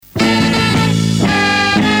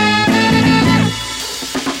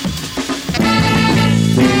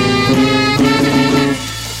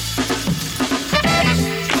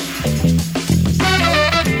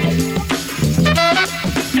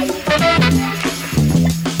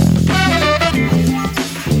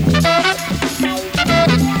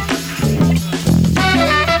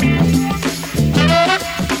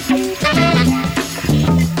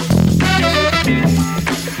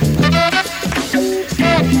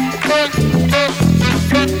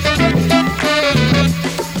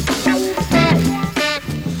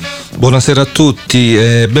Buonasera a tutti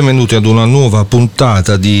e benvenuti ad una nuova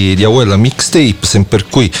puntata di Awella Mixtape, sempre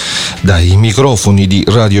qui dai microfoni di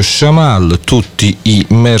Radio Shamal, tutti i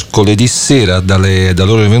mercoledì sera dalle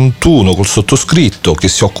ore 21 col sottoscritto che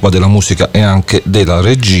si occupa della musica e anche della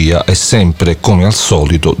regia, e sempre come al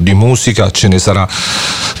solito di musica ce ne sarà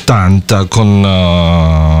tanta,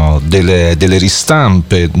 con delle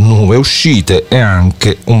ristampe, nuove uscite e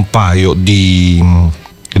anche un paio di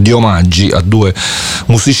omaggi a due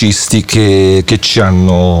musicisti che ci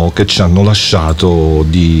hanno lasciato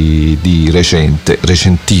di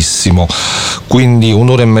recentissimo, quindi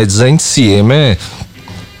un'ora e mezza insieme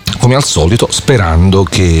come al solito, sperando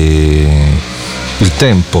che il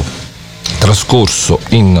tempo trascorso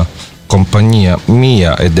in compagnia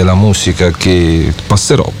mia e della musica che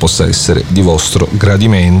passerò possa essere di vostro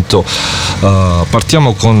gradimento.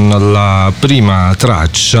 Partiamo con la prima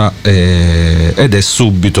traccia ed è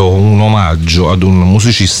subito un omaggio ad un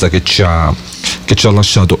musicista che ci ha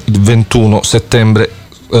lasciato il 21 settembre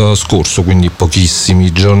scorso, quindi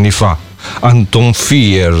pochissimi giorni fa. Anton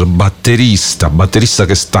Fier, batterista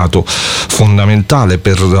che è stato fondamentale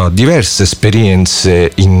per diverse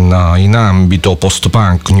esperienze in ambito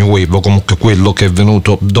post-punk, new wave, o comunque quello che è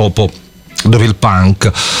venuto dopo il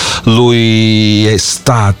punk. Lui è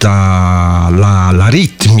stata la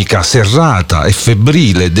ritmica serrata e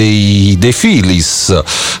febbrile dei Phillies,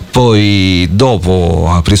 poi dopo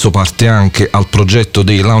ha preso parte anche al progetto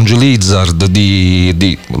dei Lounge Lizards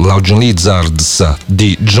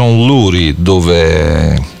di John Lurie,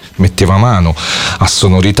 dove metteva mano a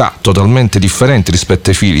sonorità totalmente differenti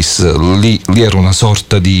rispetto ai Phillies. Lì era una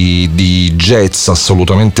sorta di jazz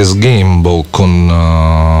assolutamente sghembo,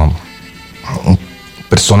 con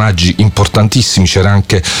personaggi importantissimi. C'era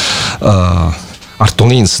anche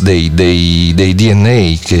Arton Ince dei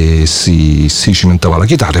DNA che si cimentava la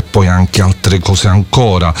chitarra, e poi anche altre cose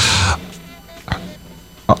ancora.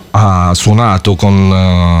 Ha suonato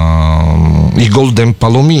con i Golden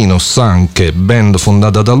Palominos, anche band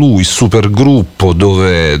fondata da lui, supergruppo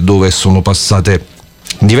dove sono passate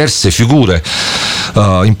diverse figure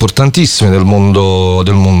importantissime del mondo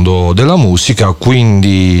della musica.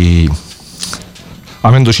 Quindi,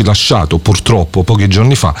 avendoci lasciato purtroppo pochi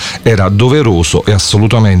giorni fa, era doveroso e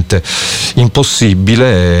assolutamente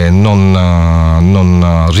impossibile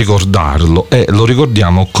non ricordarlo, e lo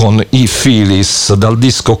ricordiamo con i Phillies. Dal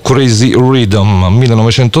disco Crazy Rhythm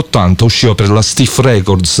 1980 usciva per la Stiff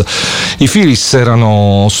Records. I Phillies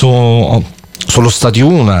sono stati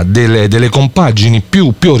una delle compagini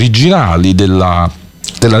più originali della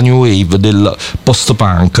new wave, del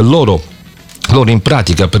post-punk. Loro in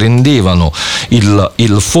pratica prendevano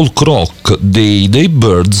il folk rock dei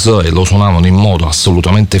Birds e lo suonavano in modo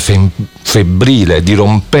assolutamente febbrile,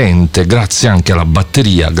 dirompente, grazie anche alla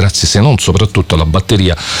batteria, grazie se non soprattutto alla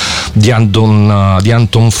batteria di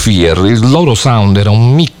Anton Fier. Il loro sound era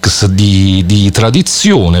un mix di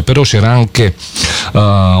tradizione, però c'era anche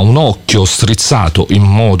un occhio strizzato in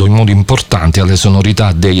modo importante alle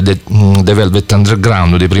sonorità dei Velvet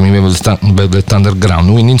Underground, dei primi Velvet Underground.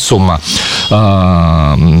 Quindi insomma,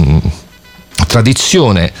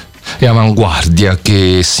 tradizione e avanguardia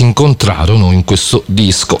che si incontrarono in questo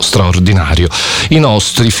disco straordinario. I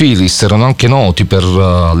nostri Phillies erano anche noti per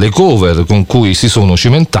le cover con cui si sono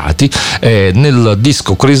cimentati, e nel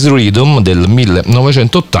disco Crazy Rhythm del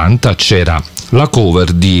 1980 c'era la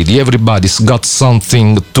cover di Everybody's Got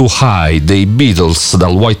Something to Hide dei Beatles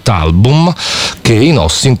dal White Album, che i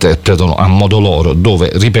nostri interpretano a modo loro,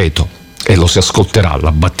 dove, ripeto, e lo si ascolterà,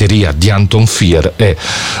 la batteria di Anton Fier è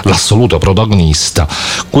l'assoluto protagonista.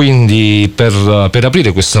 Quindi per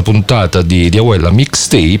aprire questa puntata di Awella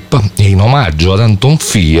Mixtape, in omaggio ad Anton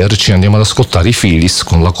Fier, ci andiamo ad ascoltare i Phillies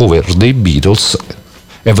con la cover dei Beatles,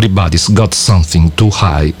 Everybody's Got Something to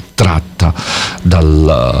Hide, tratta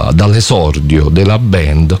dall'esordio della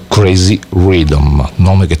band Crazy Rhythm,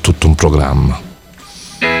 nome che è tutto un programma.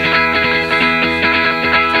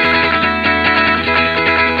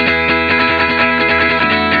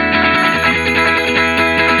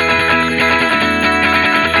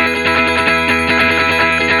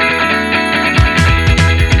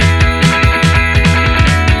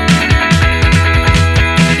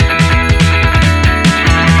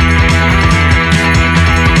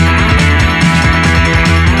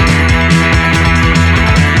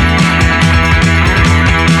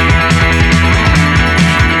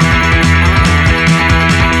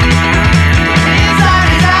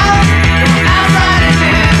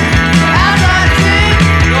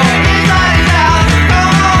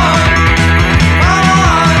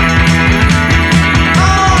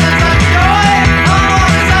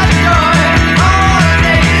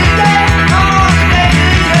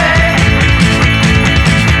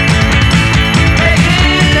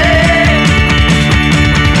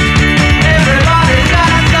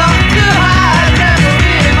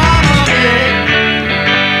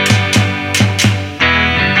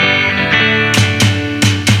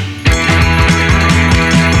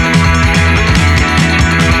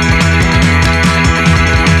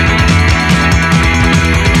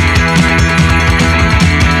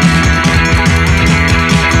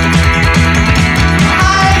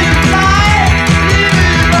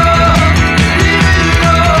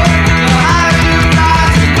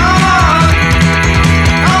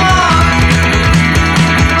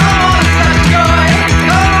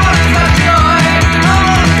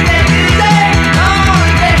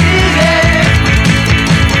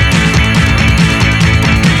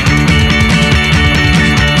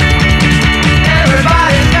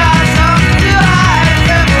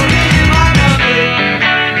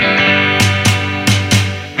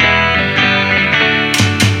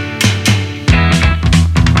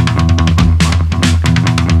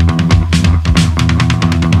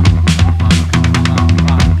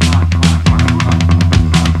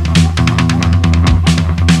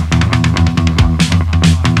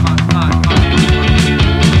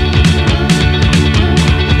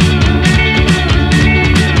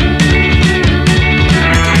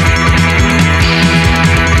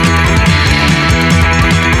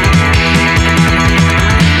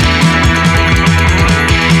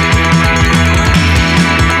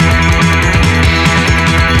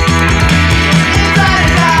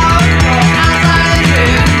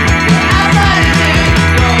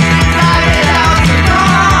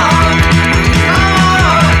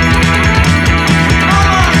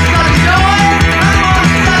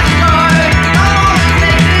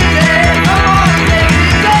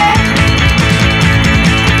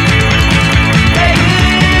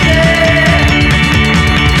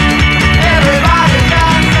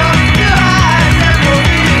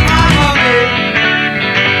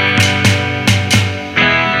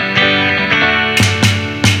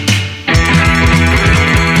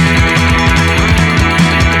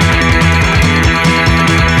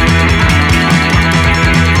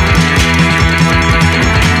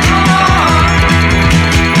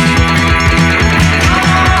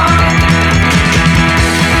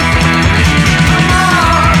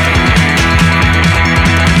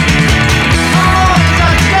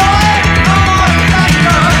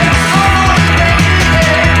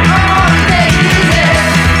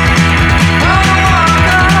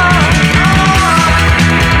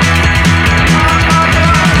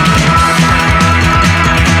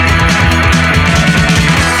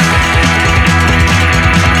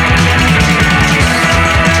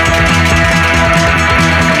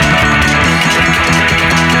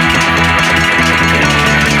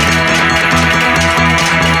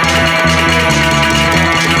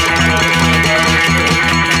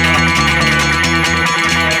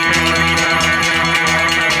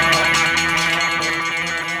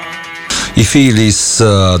 I Phillies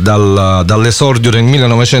dall'esordio del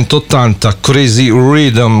 1980, Crazy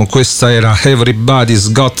Rhythm, questa era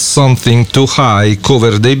Everybody's Got Something to Hide,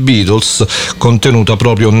 cover dei Beatles, contenuta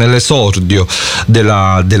proprio nell'esordio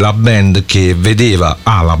della band che vedeva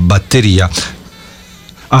alla batteria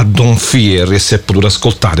a Don Fear, e si è potuto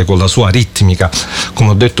ascoltare con la sua ritmica, come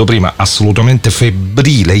ho detto prima, assolutamente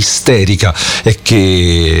febbrile, isterica, e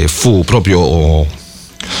che fu proprio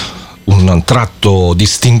un tratto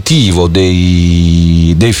distintivo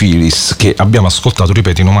dei Phillies, che abbiamo ascoltato,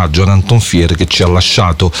 ripeto, in omaggio ad Anton Fier, che ci ha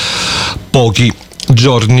lasciato pochi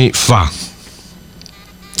giorni fa.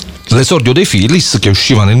 L'esordio dei Phillies, che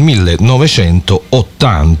usciva nel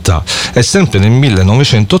 1980, e sempre nel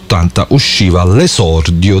 1980 usciva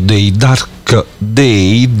l'esordio dei Dark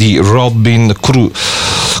Day di Robin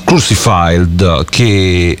Crucified,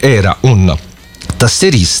 che era un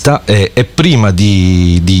tastierista, e prima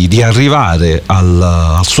di arrivare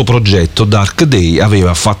al suo progetto Dark Day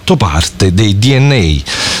aveva fatto parte dei DNA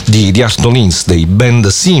di Arto Lindsay, band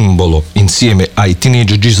simbolo insieme ai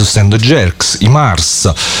Teenage Jesus and the Jerks, i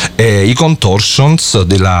Mars e i Contortions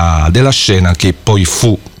della scena, che poi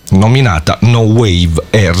fu nominata No Wave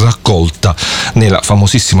e raccolta nella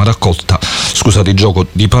famosissima raccolta, scusate il gioco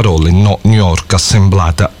di parole, No New York,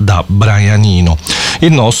 assemblata da Brian Eno.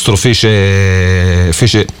 Il nostro fece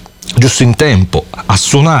giusto in tempo a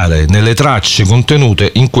suonare nelle tracce contenute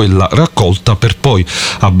in quella raccolta, per poi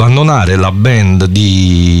abbandonare la band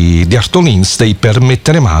di Arto Lindsay per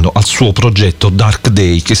mettere mano al suo progetto Dark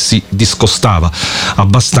Day, che si discostava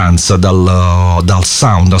abbastanza dal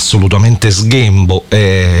sound assolutamente sghembo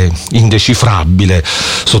e indecifrabile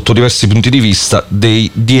sotto diversi punti di vista dei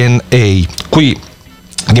DNA. Qui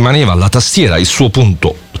rimaneva alla tastiera il suo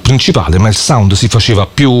punto principale, ma il sound si faceva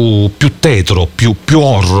più tetro, più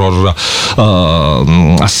horror,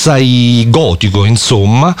 assai gotico,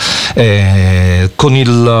 insomma. Con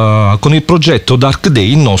il progetto Dark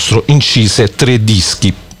Day il nostro incise 3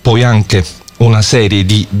 dischi, poi anche una serie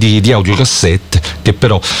di audiocassette, che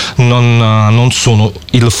però non sono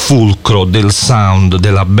il fulcro del sound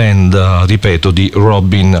della band, ripeto, di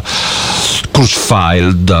Robin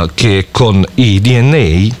Crucified, che con i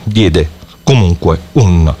DNA diede comunque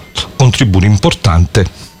un contributo importante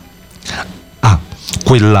a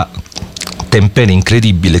quella tempera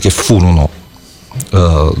incredibile che furono,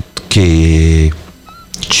 che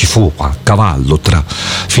ci fu a cavallo tra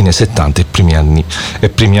fine 70 e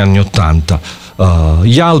primi anni 80.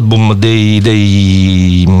 Gli album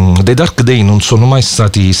dei Dark Day non sono mai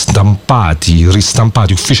stati ristampati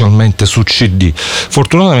ufficialmente su CD.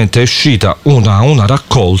 Fortunatamente è uscita una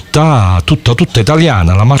raccolta tutta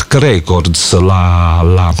italiana, la Mark Records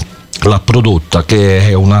l'ha prodotta, che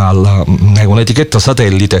è un'etichetta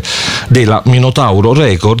satellite della Minotauro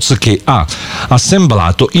Records, che ha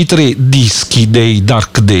assemblato i 3 dischi dei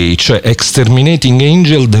Dark Day, cioè Exterminating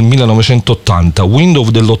Angel del 1980, Window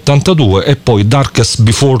dell'82 e poi Darkest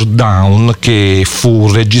Before Dawn, che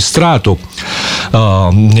fu registrato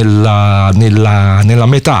nella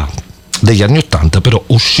metà degli anni 80, però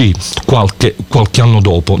uscì qualche anno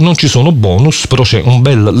dopo. Non ci sono bonus, però c'è un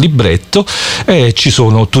bel libretto e ci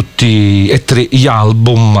sono tutti e 3 gli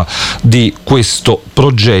album di questo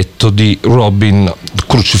progetto di Robin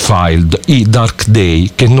Crucified, i Dark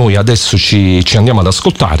Day, che noi adesso ci andiamo ad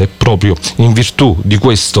ascoltare proprio in virtù di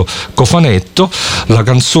questo cofanetto. La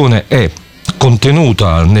canzone è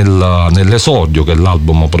contenuta nell'esordio, che è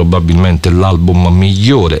l'album, probabilmente l'album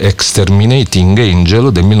migliore, Exterminating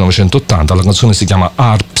Angel del 1980. La canzone si chiama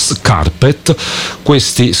Harp's Carpet.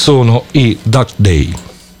 Questi sono i Dark Day.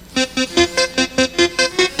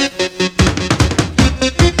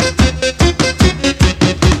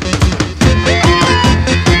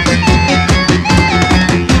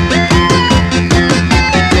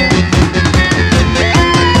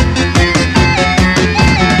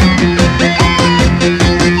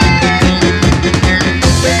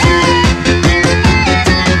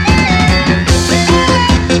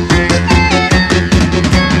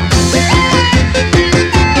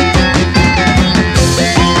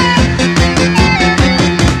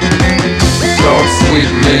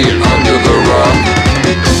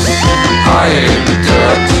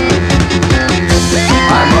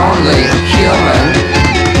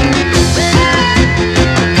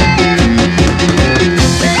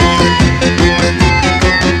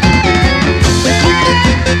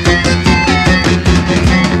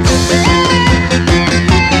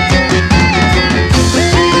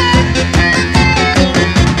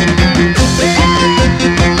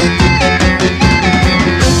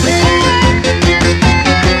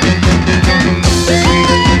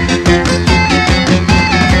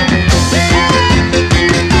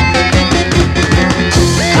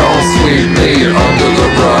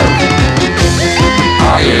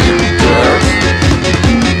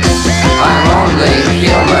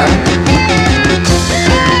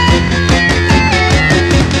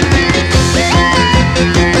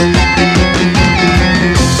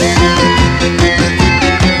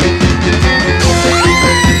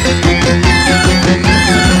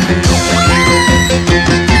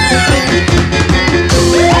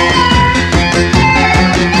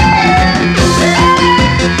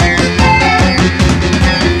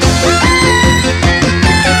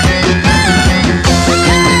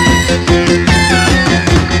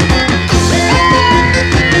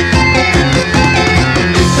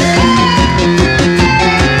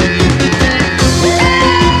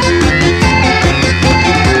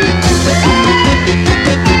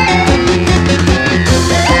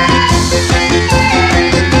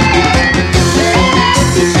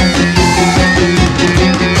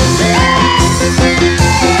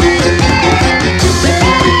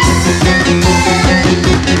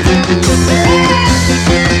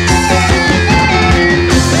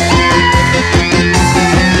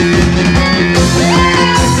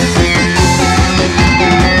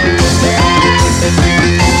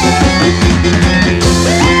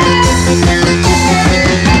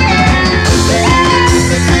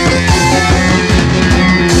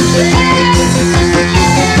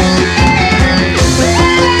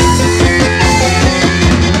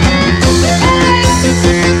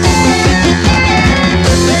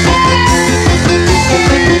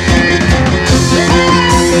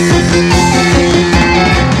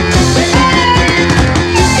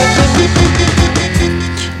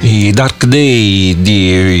 I Dark Day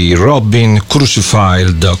di Robin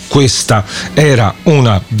Crucified. Questa era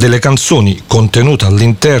una delle canzoni contenute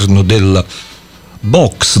all'interno del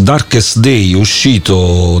box Darkest Day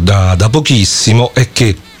uscito da pochissimo e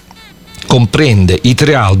che comprende i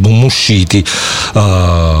 3 album usciti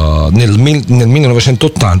nel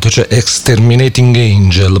 1980, cioè Exterminating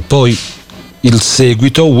Angel, poi il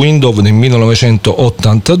seguito Window nel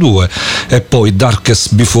 1982 e poi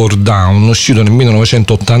Darkest Before Dawn uscito nel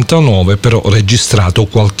 1989, però registrato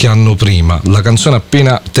qualche anno prima. La canzone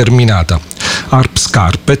appena terminata, Harp's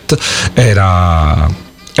Carpet,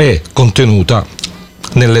 è contenuta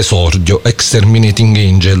nell'esordio Exterminating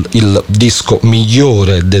Angel, il disco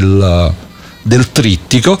migliore del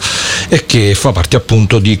trittico e che fa parte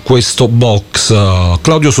appunto di questo box.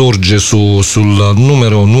 Claudio sorge sul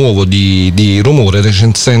numero nuovo di Rumore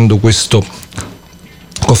recensendo questo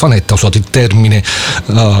cofanetto, ha usato il termine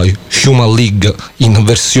Human League in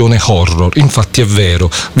versione horror. Infatti è vero,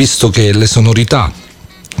 visto che le sonorità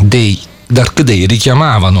dei Dark Day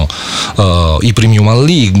richiamavano i primi Human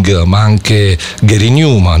League ma anche Gary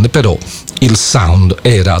Newman, però il sound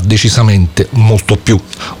era decisamente molto più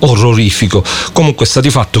orrorifico. Comunque sta di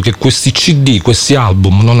fatto che questi CD, questi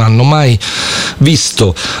album non hanno mai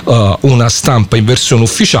visto una stampa in versione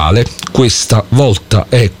ufficiale. Questa volta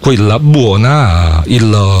è quella buona.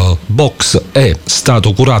 Il box è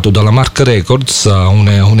stato curato dalla Mark Records,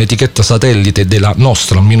 un'etichetta satellite della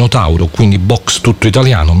nostra Minotauro, quindi box tutto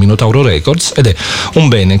italiano, Minotauro Records, ed è un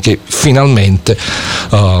bene che finalmente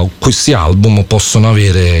questi album possono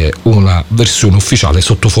avere una versione ufficiale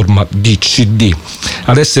sotto forma di CD.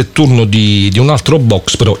 Adesso è turno di un altro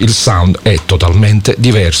box, però il sound è totalmente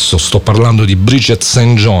diverso. Sto parlando di Bridget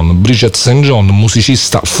St. John,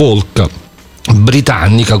 musicista folk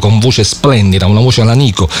britannica con voce splendida, una voce alla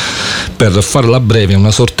Nico, per farla breve,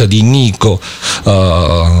 una sorta di Nico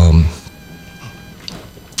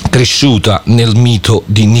cresciuta nel mito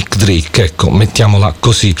di Nick Drake, ecco, mettiamola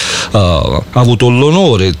così. Ha avuto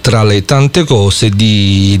l'onore, tra le tante cose,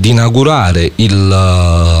 di inaugurare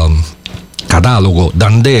il catalogo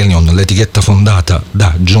Dandelion, l'etichetta fondata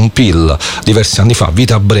da John Peel diversi anni fa.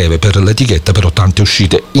 Vita breve per l'etichetta, però tante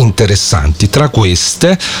uscite interessanti. Tra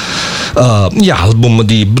queste gli album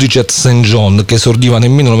di Bridget St. John, che esordiva nel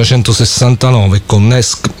 1969 con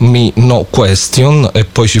Ask Me No Question, e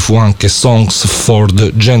poi ci fu anche Songs for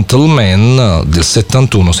the Gentleman del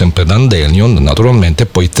 71, sempre Dandelion naturalmente, e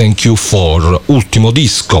poi Thank You For, ultimo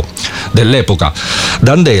disco dell'epoca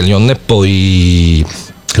Dandelion. E poi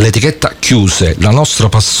l'etichetta chiuse, la nostra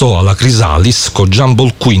passò alla Chrysalis con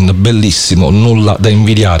Jumble Queen, bellissimo, nulla da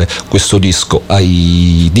invidiare questo disco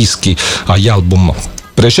ai dischi, agli album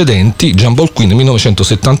precedenti. Jumble Queen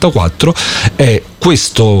 1974, e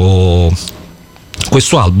questo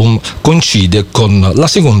album coincide con la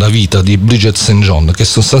seconda vita di Bridget St. John, che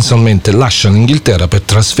sostanzialmente lascia l'Inghilterra per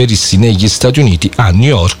trasferirsi negli Stati Uniti, a New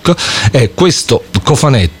York. E questo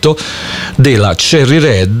cofanetto della Cherry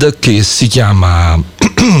Red, che si chiama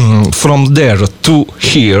From There to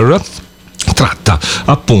Here, tratta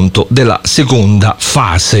appunto della seconda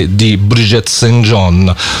fase di Bridget St.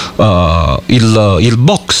 John. Il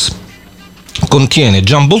box contiene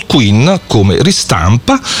Jumble Queen come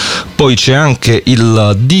ristampa, poi c'è anche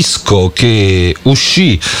il disco che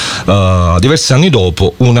uscì diversi anni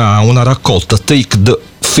dopo, una raccolta, Take the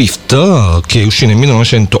Fifth, che uscì nel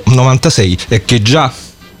 1996 e che già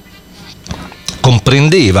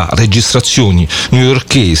comprendeva registrazioni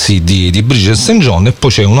newyorkesi di Bridget St. John. E poi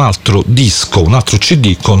c'è un altro disco, un altro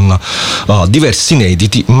CD con diversi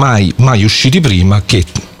inediti mai usciti prima, che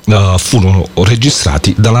furono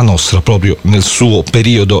registrati dalla nostra proprio nel suo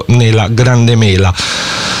periodo, nella Grande Mela.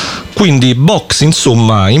 Quindi box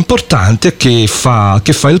insomma importante, che fa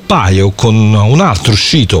il paio con un altro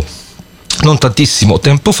uscito non tantissimo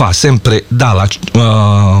tempo fa, sempre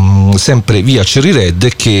via Cherry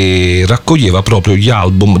Red, che raccoglieva proprio gli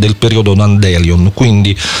album del periodo Dandelion.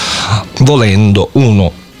 Quindi volendo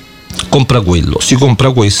uno compra quello, si compra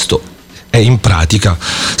questo e in pratica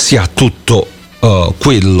si ha tutto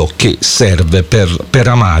quello che serve per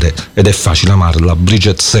amare, ed è facile amarla,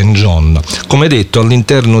 Bridget St. John. Come detto,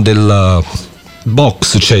 all'interno del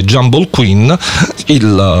box c'è Jumble Queen,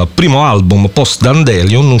 il primo album post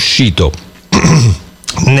Dandelion uscito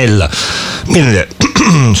nel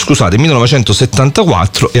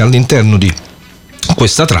 1974, e all'interno di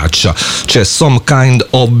questa traccia c'è Some Kind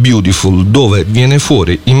of Beautiful, dove viene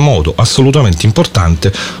fuori in modo assolutamente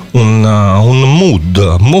importante un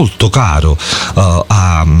mood molto caro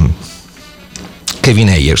a Kevin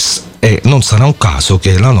Ayers, e non sarà un caso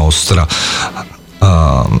che la nostra,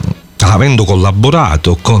 avendo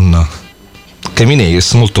collaborato con Kevin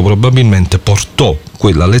Ayers molto probabilmente portò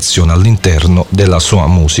quella lezione all'interno della sua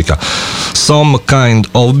musica. Some Kind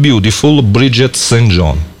of Beautiful, Bridget St.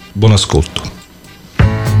 John. Buon ascolto.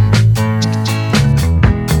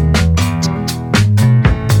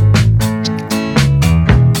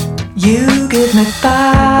 You give me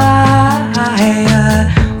fire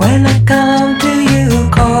when I come to you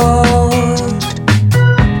cold.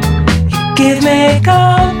 You give me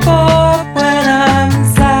comfort when I'm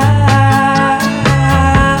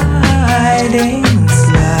sliding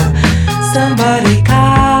slow. Somebody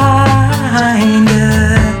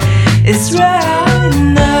kinder is right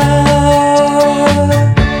now.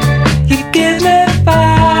 You give me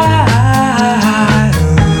fire,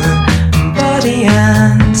 body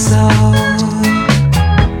and soul.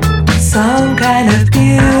 Some kind of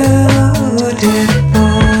beautiful,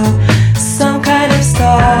 some kind of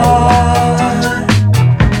star.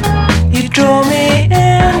 You draw me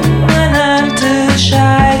in when I'm too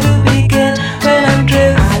shy to begin, when I'm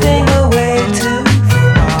drifting away too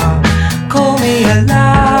far. Call me a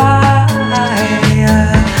liar,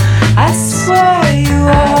 I swear you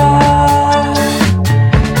are.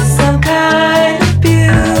 Some kind of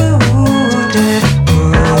beautiful,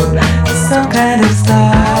 some kind of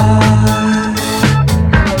star.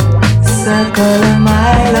 Circle of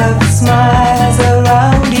my love smiles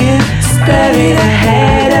around you, steady the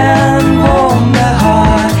head and warm the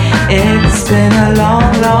heart. It's been a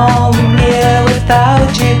long, long year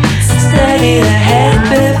without you. Steady the head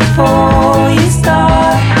before you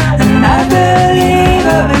start. And I believe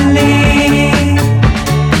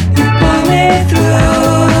you pull me through.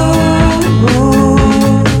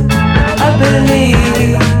 I believe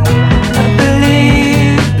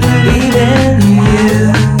in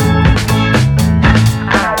you.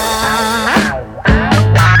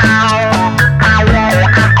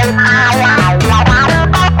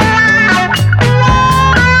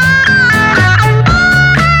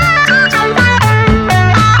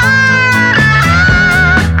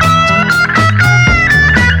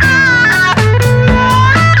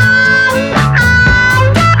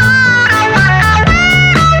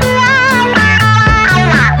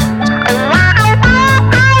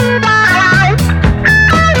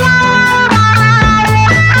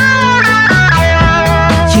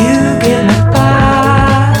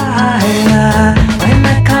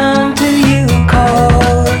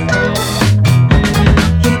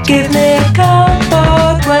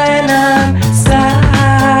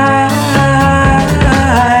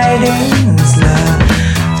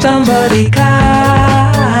 Somebody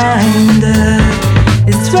kinder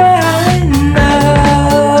is where I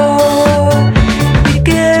know. You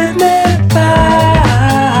give me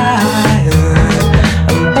fire,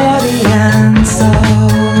 body and soul.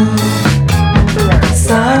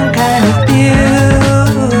 Some kind of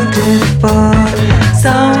beautiful,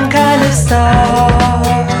 some kind of star.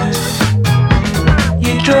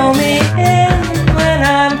 You draw me in when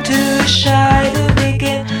I'm too shy to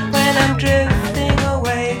begin, when I'm drifting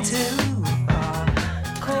away too far.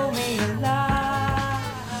 Call me alive.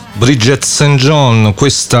 Bridget St. John,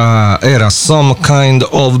 questa era Some Kind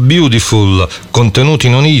of Beautiful, contenuti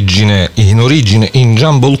in origine in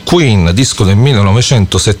Jumble Queen, disco del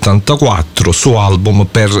 1974, suo album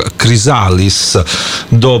per Chrysalis,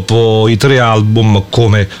 dopo i 3 album,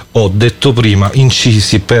 come ho detto prima,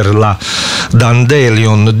 incisi per la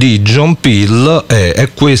Dandelion di John Peel,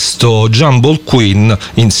 e questo Jumble Queen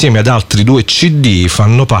insieme ad altri 2 CD fa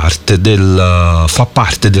parte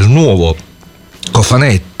del nuovo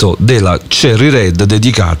cofanetto della Cherry Red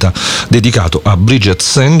dedicato a Bridget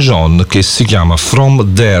St. John, che si chiama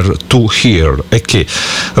From There to Here e che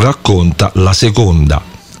racconta la seconda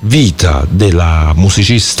vita della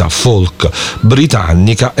musicista folk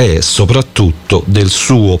britannica e soprattutto del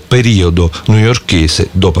suo periodo newyorkese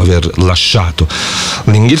dopo aver lasciato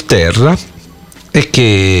l'Inghilterra, e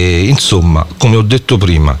che, insomma, come ho detto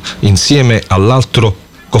prima, insieme all'altro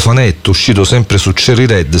cofanetto uscito sempre su Cherry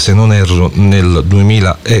Red, se non erro nel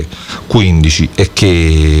 2015, e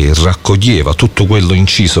che raccoglieva tutto quello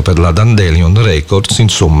inciso per la Dandelion Records,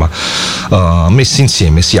 insomma, messi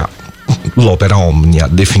insieme si ha l'opera omnia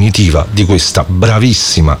definitiva di questa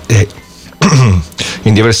bravissima e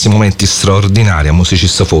in diversi momenti straordinaria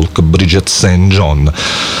musicista folk Bridget St. John.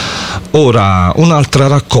 Ora un'altra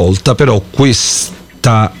raccolta, però questa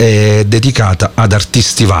è dedicata ad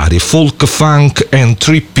artisti vari: Folk, Funk and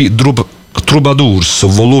Trippy Troubadours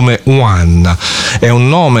volume 1. È un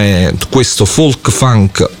nome, questo Folk,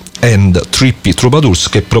 Funk and Trippy Troubadours,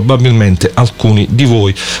 che probabilmente alcuni di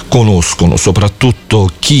voi conoscono, soprattutto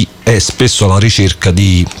chi è spesso alla ricerca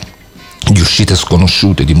di di uscite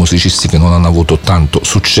sconosciute di musicisti che non hanno avuto tanto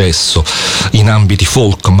successo in ambiti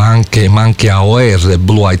folk, ma anche AOR,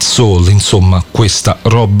 Blue Eyed Soul, insomma questa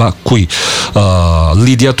roba qui.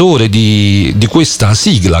 L'ideatore di questa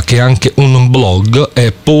sigla, che è anche un blog,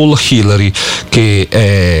 è Paul Hillary, che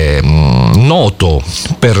è noto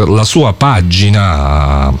per la sua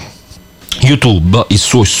pagina YouTube, il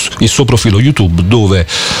suo profilo YouTube, dove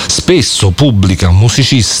spesso pubblica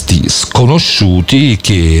musicisti sconosciuti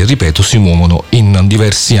che, ripeto, si muovono in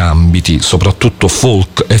diversi ambiti, soprattutto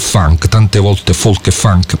folk e funk, tante volte folk e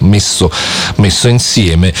funk messo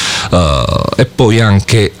insieme, e poi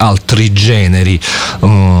anche altri generi.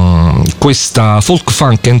 Questa Folk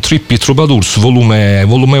Funk and Trippy Troubadours volume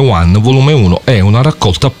 1 è una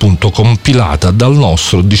raccolta appunto compilata dal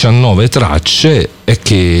nostro 19 tracce, e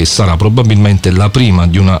che sarà probabilmente la prima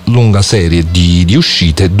di una lunga serie di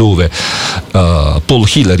uscite dove Paul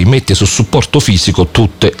Hillary mette sul supporto fisico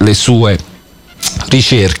tutte le sue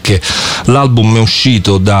ricerche. L'album è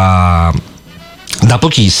uscito da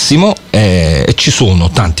pochissimo e ci sono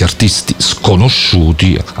tanti artisti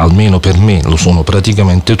sconosciuti, almeno per me lo sono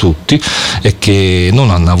praticamente tutti, e che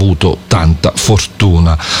non hanno avuto tanta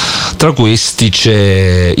fortuna. Tra questi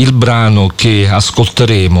c'è il brano che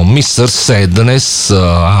ascolteremo, Mr. Sadness,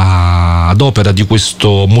 ad opera di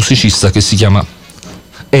questo musicista che si chiama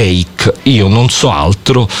Ache. Io non so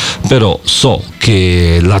altro, però so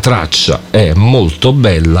che la traccia è molto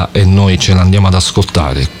bella e noi ce l'andiamo ad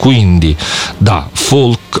ascoltare. Quindi da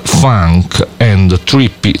Folk Funk and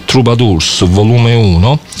Trippy Troubadours volume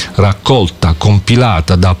 1, raccolta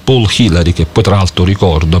compilata da Paul Hillary, che poi tra l'altro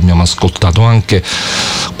ricordo abbiamo ascoltato anche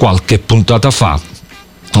qualche puntata fa,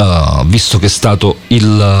 visto che è stato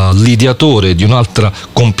l'ideatore di un'altra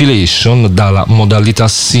compilation dalla modalità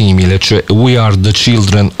simile, cioè We Are the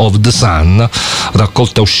Children of the Sun,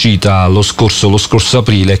 raccolta uscita lo scorso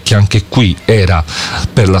aprile, che anche qui era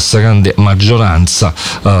per la stragrande maggioranza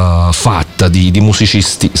fatta di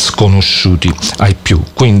musicisti sconosciuti ai più.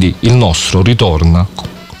 Quindi il nostro ritorna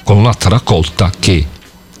con un'altra raccolta che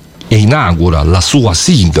inaugura la sua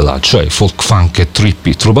sigla, cioè Folk Funk e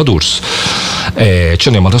Trippy Troubadours. Ci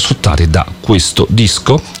andiamo ad ascoltare da questo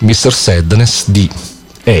disco, Mr. Sadness di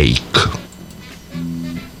Ache.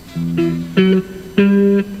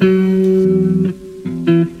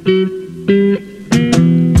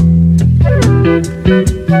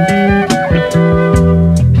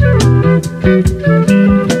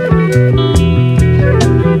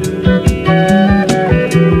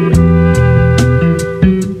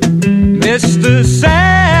 Mr.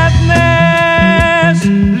 Sadness,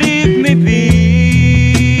 leave me be.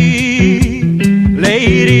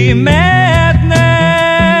 Lady Madness,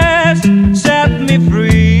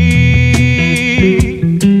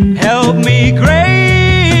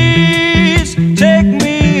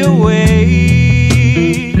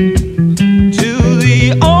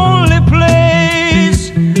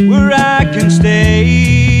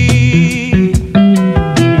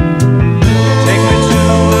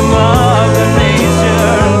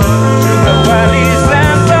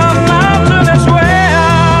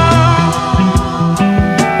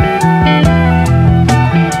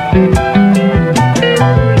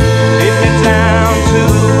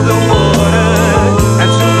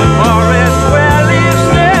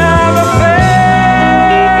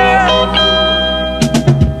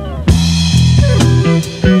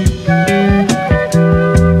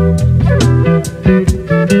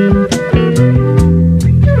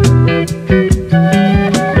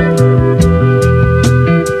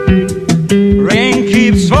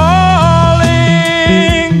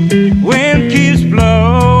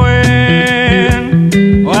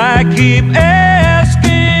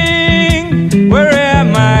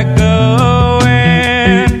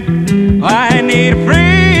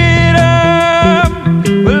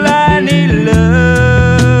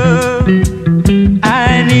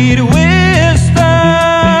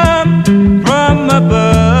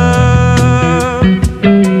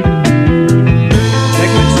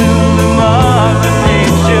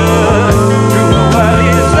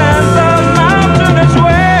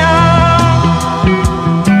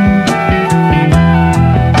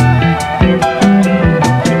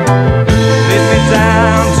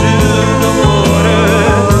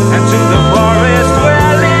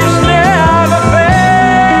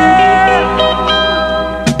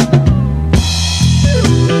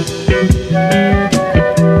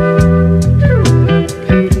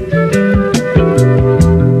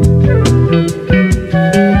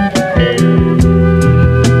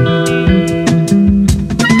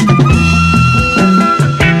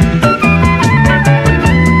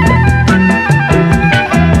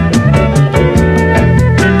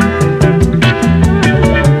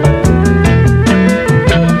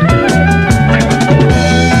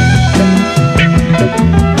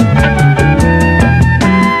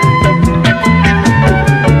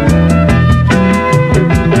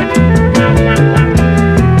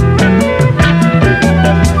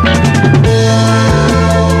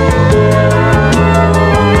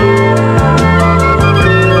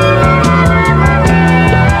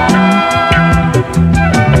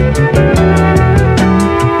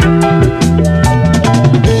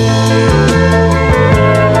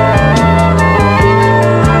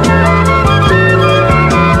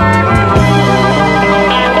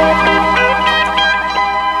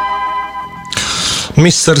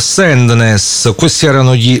 Mr. Sandness, questi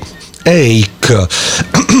erano gli Ache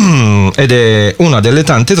ed è una delle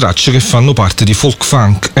tante tracce che fanno parte di Folk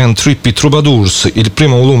Funk and Trippy Troubadours, il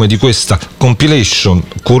primo volume di questa compilation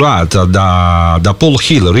curata da Paul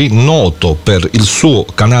Hillary, noto per il suo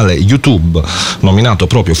canale YouTube nominato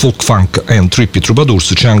proprio Folk Funk and Trippy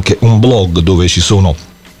Troubadours. C'è anche un blog dove ci sono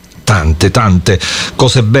tante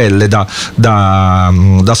cose belle da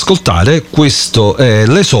ascoltare. Questo è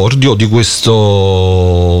l'esordio di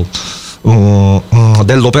questo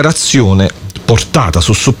dell'operazione portata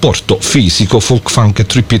su supporto fisico Folk Funk e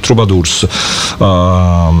Trippy Troubadours.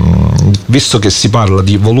 Visto che si parla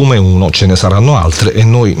di volume 1, ce ne saranno altre e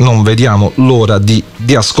noi non vediamo l'ora di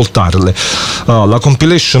ascoltarle. La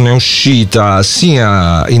compilation è uscita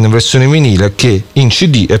sia in versione vinile che in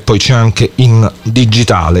CD e poi c'è anche in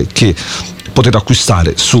digitale che potete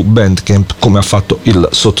acquistare su Bandcamp, come ha fatto il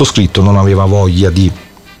sottoscritto. Non aveva voglia di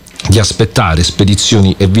aspettare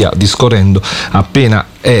spedizioni e via discorrendo. Appena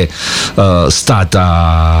è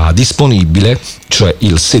stata disponibile, cioè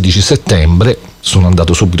il 16 settembre, sono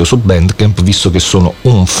andato subito su Bandcamp, visto che sono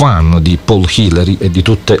un fan di Paul Hillary e di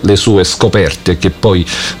tutte le sue scoperte che poi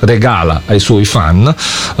regala ai suoi fan,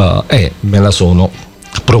 e me la sono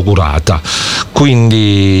procurata.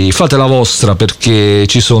 Quindi fate la vostra, perché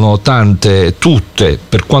ci sono tutte,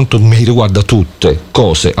 per quanto mi riguarda, tutte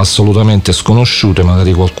cose assolutamente sconosciute.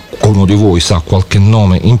 Magari qualcuno di voi sa qualche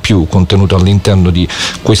nome in più contenuto all'interno di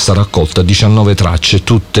questa raccolta. 19 tracce,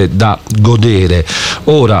 tutte da godere.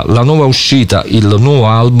 Ora la nuova uscita, il nuovo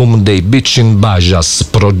album dei Bitchin' Bajas,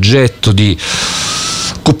 progetto di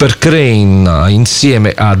Cooper Crane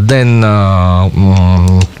insieme a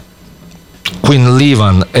Queen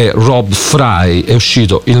Levan e Rob Fry. È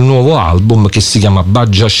uscito il nuovo album che si chiama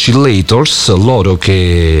Bagashilators, loro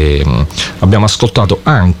che abbiamo ascoltato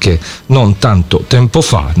anche non tanto tempo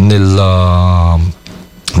fa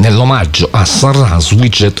nell'omaggio a Sarah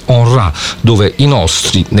Switched on Ra, dove i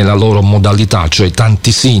nostri, nella loro modalità, cioè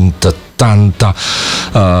tanti synth, tanto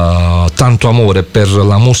amore per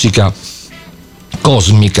la musica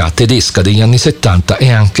cosmica tedesca degli anni 70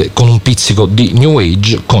 e anche con un pizzico di New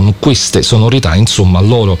Age, con queste sonorità, insomma,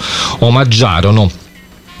 loro omaggiarono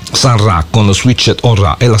San Ra con Switched on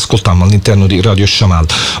Ra e l'ascoltammo all'interno di Radio Shamal.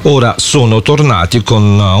 Ora sono tornati con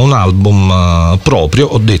un album proprio,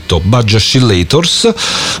 ho detto Bagashilators,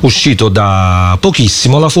 uscito da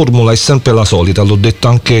pochissimo. La formula è sempre la solita, l'ho detto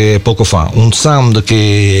anche poco fa, un sound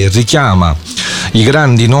che richiama i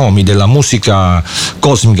grandi nomi della musica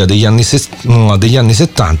cosmica degli anni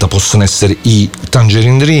 70. Possono essere i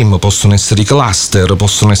Tangerine Dream, possono essere i Cluster,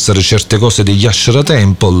 possono essere certe cose degli Ashra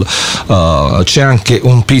Temple, c'è anche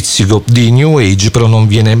un pizzico di New Age, però non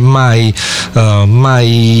viene mai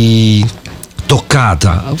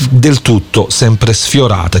toccata del tutto, sempre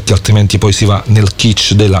sfiorata, che altrimenti poi si va nel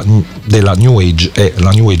kitsch della New Age, e la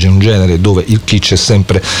New Age è un genere dove il kitsch è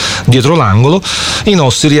sempre dietro l'angolo. I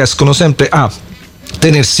nostri riescono sempre a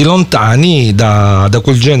tenersi lontani da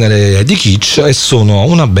quel genere di kitsch e sono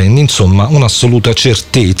una band, insomma, un'assoluta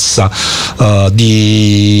certezza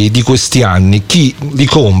di questi anni. Chi li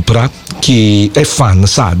compra, chi è fan,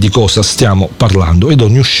 sa di cosa stiamo parlando, ed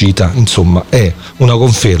ogni uscita, insomma, è una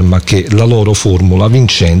conferma che la loro formula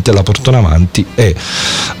vincente la portano avanti e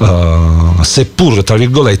seppur tra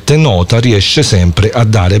virgolette nota, riesce sempre a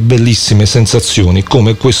dare bellissime sensazioni,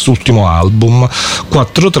 come quest'ultimo album,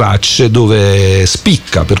 4 tracce dove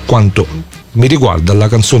spicca, per quanto mi riguarda, la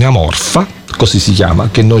canzone Amorfa, così si chiama,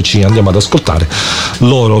 che noi ci andiamo ad ascoltare.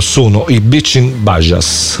 Loro sono i Bitchin'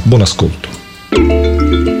 Bajas. Buon ascolto.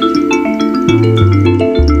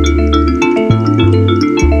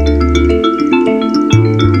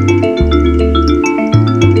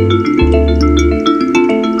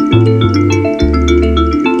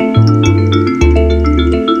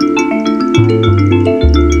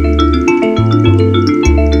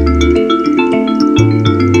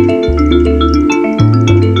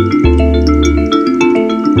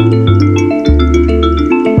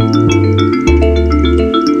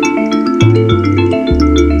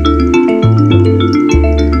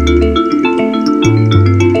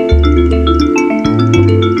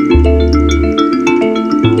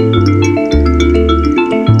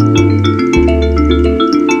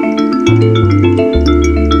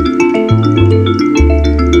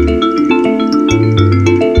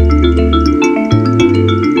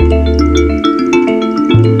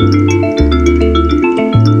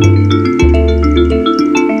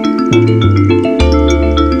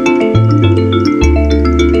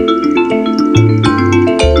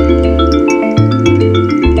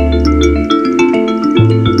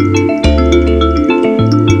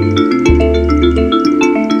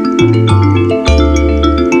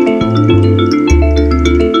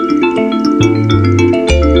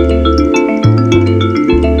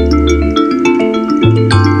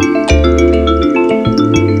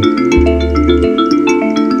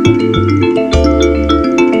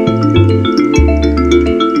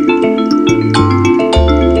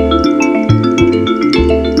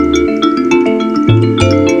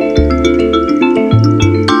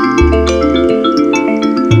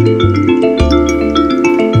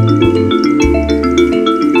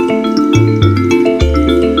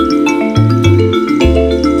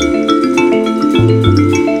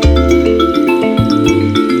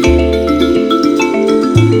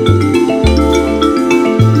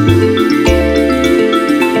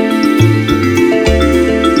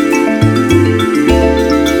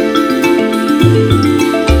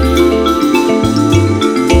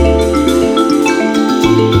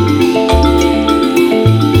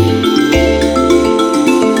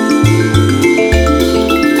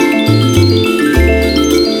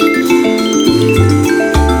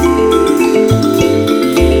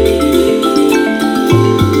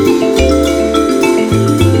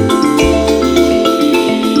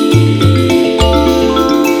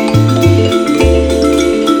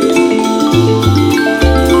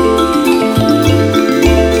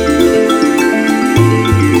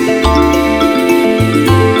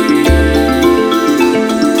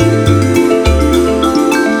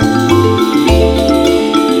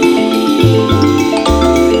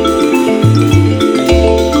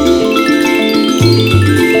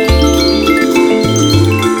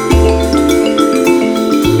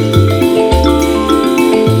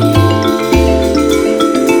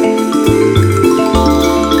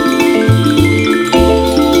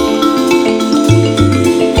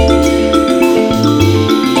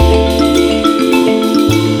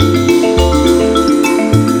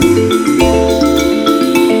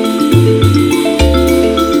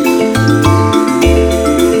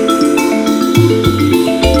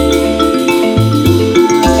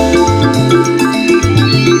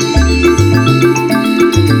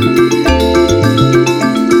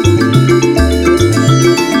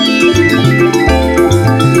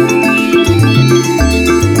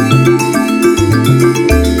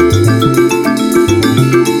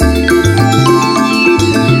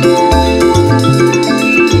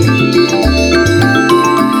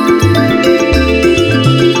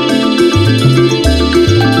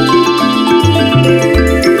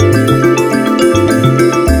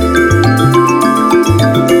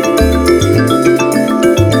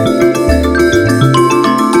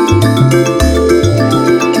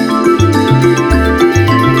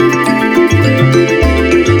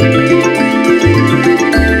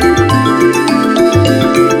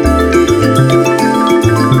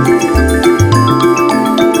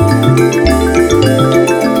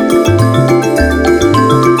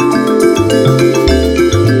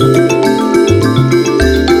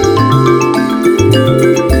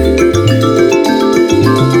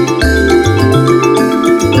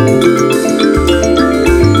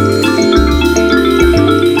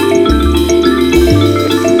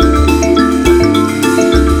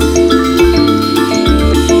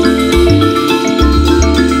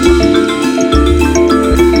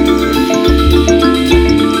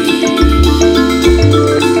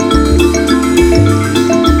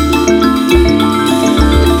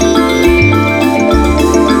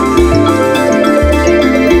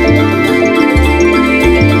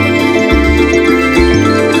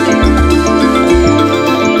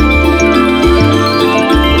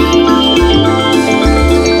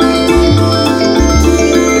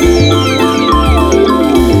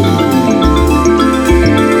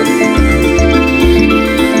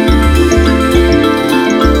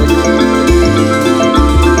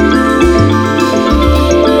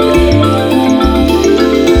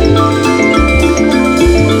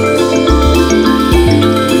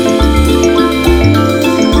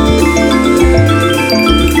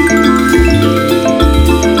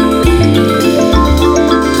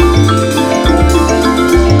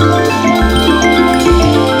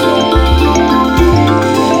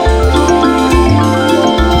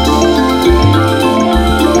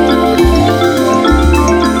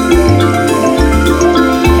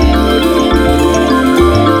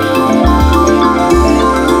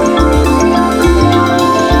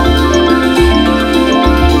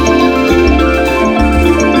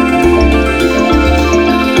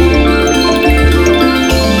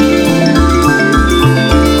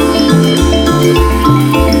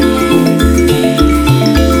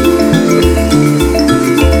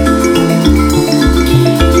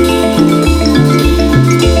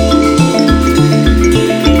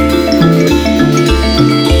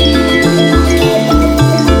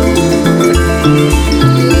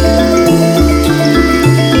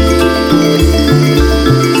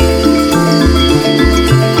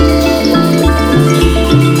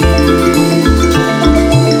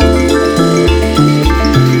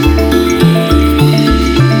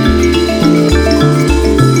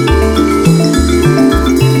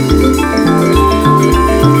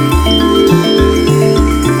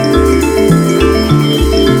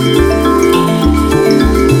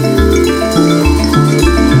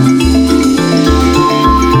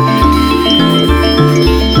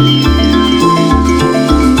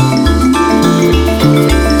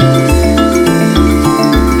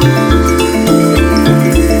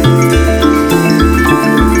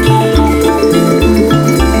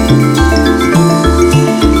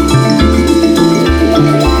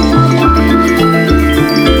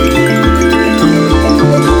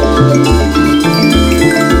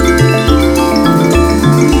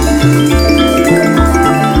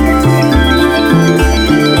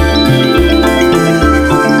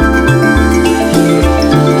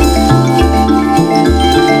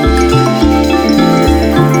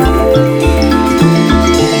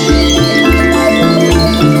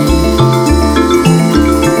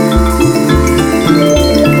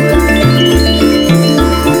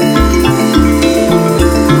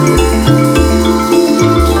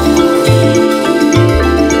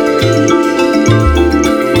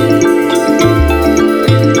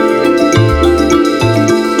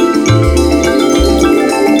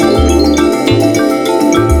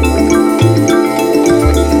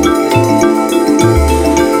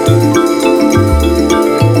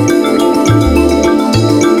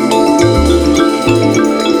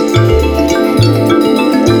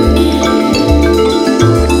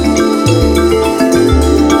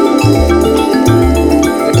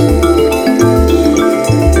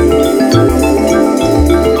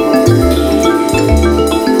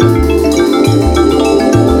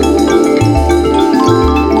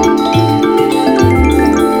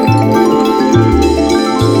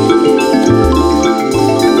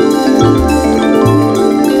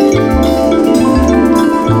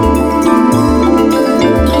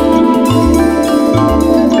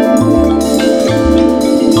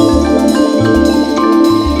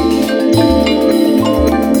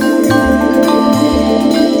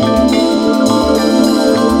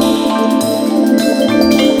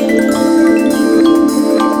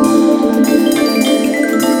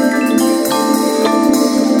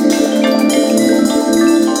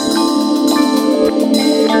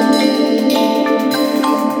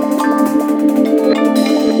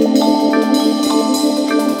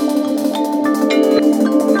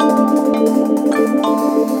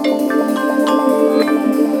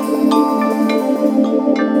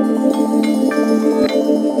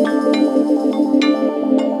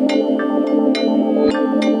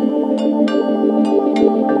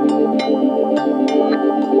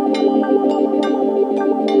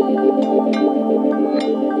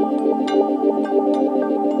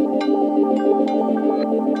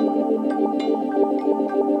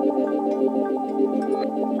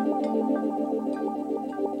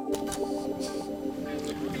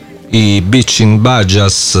 i Bitchin'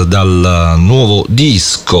 Bajas dal nuovo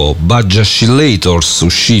disco Bagascilators,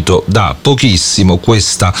 uscito da pochissimo.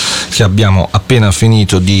 Questa che abbiamo appena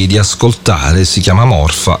finito di ascoltare si chiama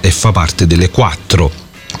Morfa e fa parte dei quattro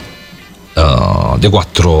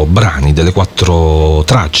brani, delle 4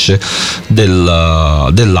 tracce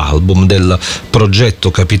dell'album, del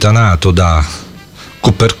progetto capitanato da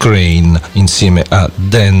Cooper Crane insieme a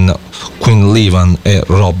Dan Quinlivan e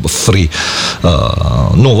Rob Free.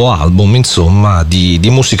 Nuovo album, insomma, di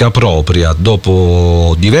musica propria,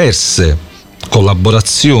 dopo diverse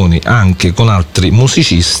collaborazioni anche con altri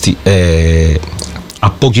musicisti, e a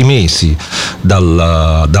pochi mesi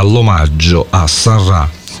dall'omaggio a Sun Ra,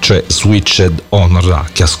 cioè Switched on Ra,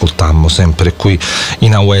 che ascoltammo sempre qui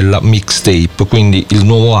in Awella Mixtape. Quindi il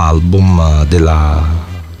nuovo album della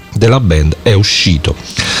band è uscito.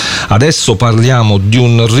 Adesso parliamo di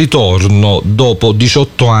un ritorno dopo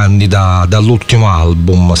 18 anni dall'ultimo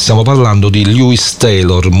album. Stiamo parlando di Lewis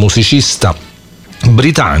Taylor, musicista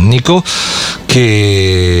britannico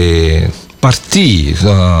che partì,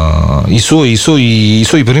 i suoi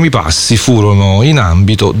primi passi furono in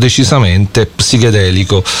ambito decisamente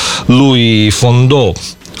psichedelico. Lui fondò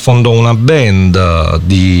una band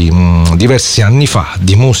diversi anni fa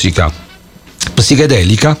di musica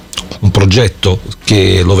psichedelica, un progetto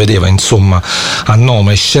che lo vedeva insomma a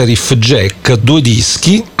nome Sheriff Jack, 2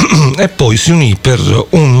 dischi, e poi si unì per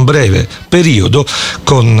un breve periodo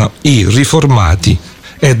con i riformati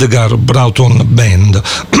Edgar Broughton Band.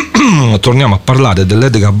 Torniamo a parlare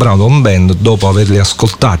dell'Edgar Broughton Band dopo averli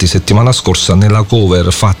ascoltati settimana scorsa nella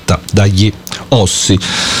cover fatta dagli Ossi,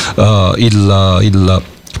 il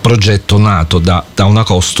progetto nato da una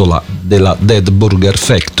costola della Dead Burger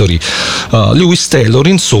Factory. Lewis Taylor,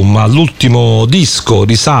 insomma, l'ultimo disco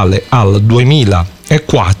risale al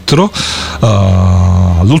 2004,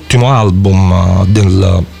 l'ultimo album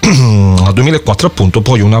del 2004 appunto,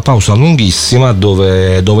 poi una pausa lunghissima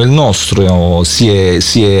dove il nostro si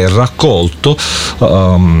è raccolto,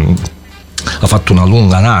 ha fatto una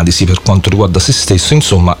lunga analisi per quanto riguarda se stesso,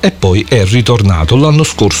 insomma, e poi è ritornato. L'anno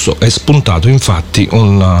scorso è spuntato infatti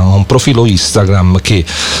un profilo Instagram che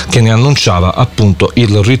ne annunciava appunto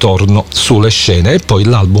il ritorno sulle scene, e poi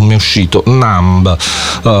l'album è uscito Numb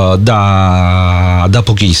da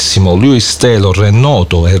pochissimo. Lewis Taylor è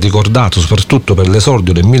noto e ricordato soprattutto per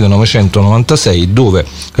l'esordio del 1996, dove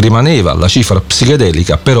rimaneva la cifra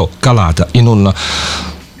psichedelica però calata in un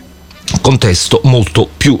contesto molto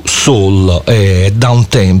più soul e down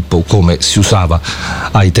tempo, come si usava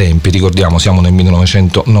ai tempi. Ricordiamo, siamo nel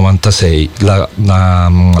 1996. La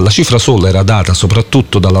cifra soul era data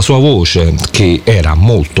soprattutto dalla sua voce, che era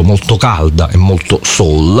molto molto calda e molto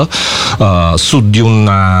soul, su di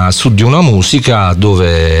una musica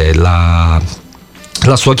dove la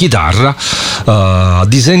sua chitarra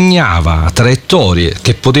disegnava traiettorie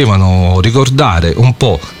che potevano ricordare un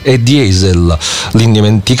po' Eddie Hazel,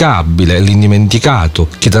 l'indimenticabile e l'indimenticato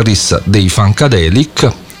chitarrista dei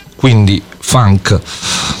Funkadelic, quindi funk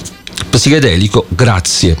psichedelico,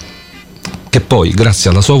 che poi grazie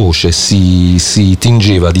alla sua voce si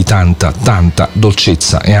tingeva di tanta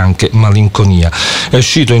dolcezza e anche malinconia. È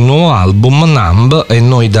uscito il nuovo album Numb, e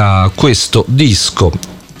noi da questo disco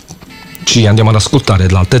ci andiamo ad ascoltare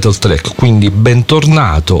la title track, quindi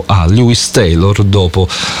bentornato a Lewis Taylor dopo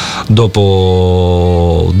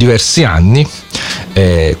diversi anni.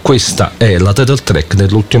 Questa è la title track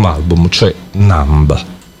dell'ultimo album, cioè Numb.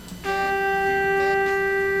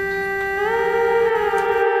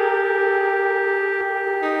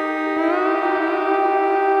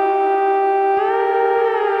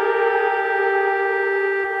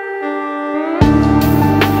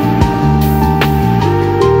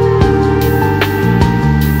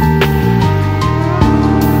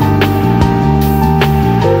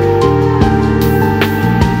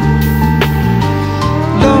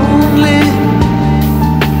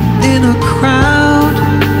 In a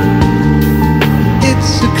crowd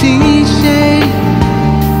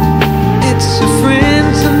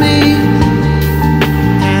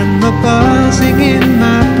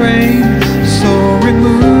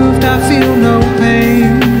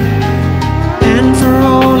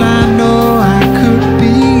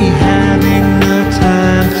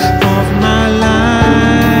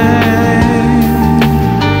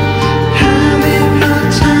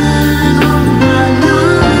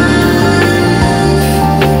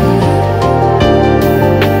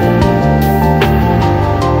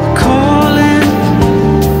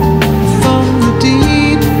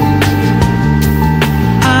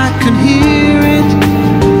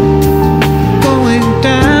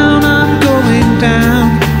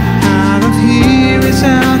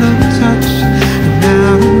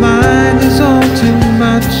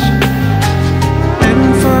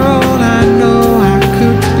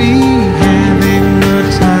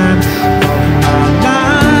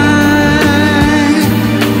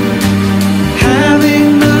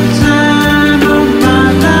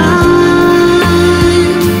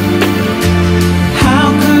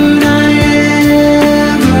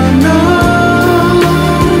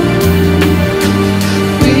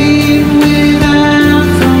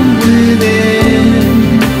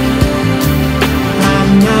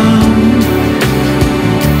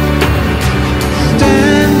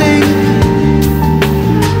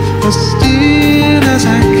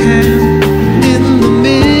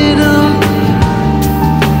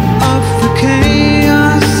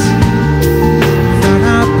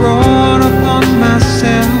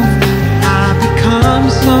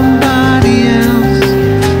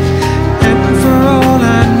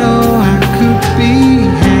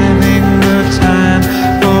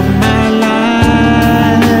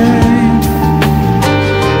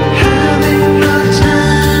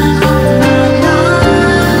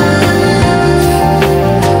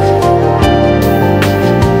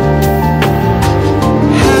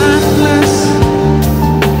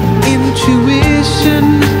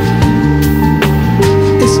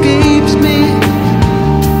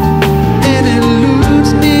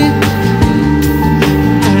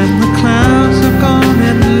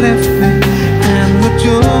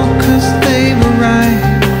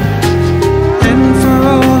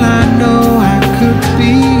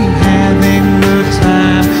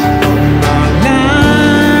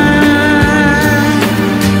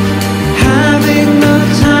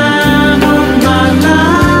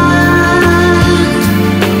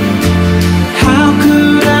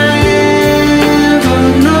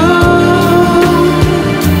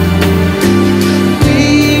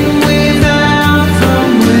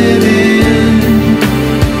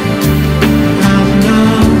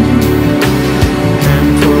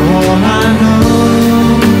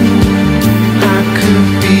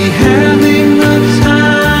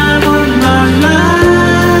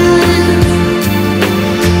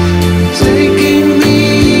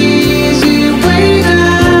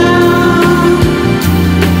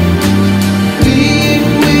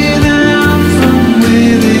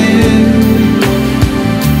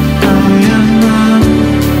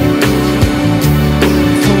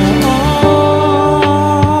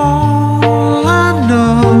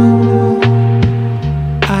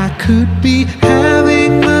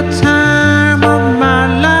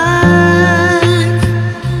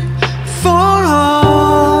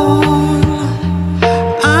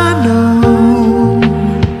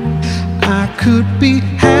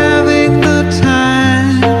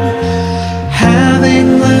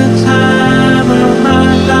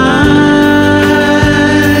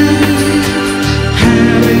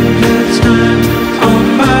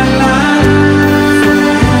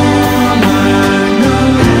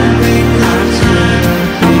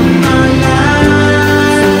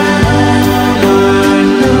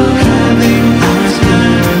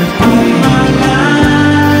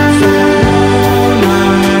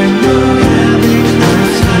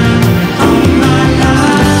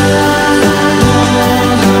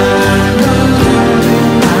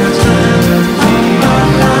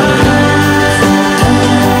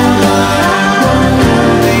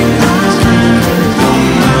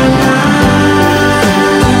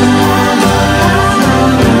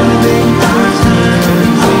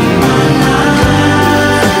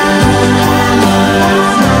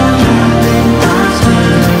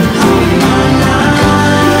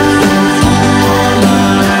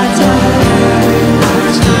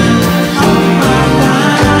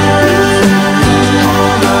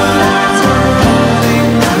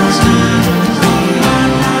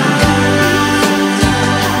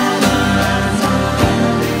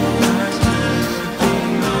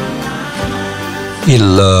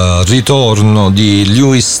Il ritorno di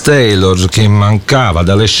Lewis Taylor, che mancava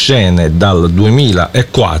dalle scene dal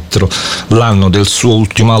 2004, l'anno del suo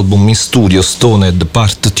ultimo album in studio, Stoned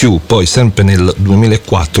Part 2. Poi sempre nel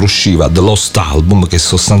 2004 usciva The Lost Album, che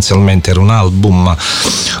sostanzialmente era un album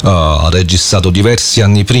registrato diversi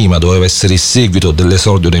anni prima, doveva essere il seguito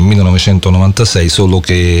dell'esordio del 1996, solo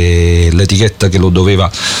che l'etichetta che lo doveva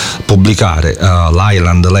pubblicare,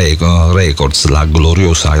 l'Island Records, la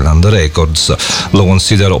gloriosa Island Records, lo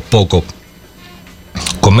considerò poco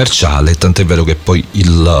commerciale, tant'è vero che poi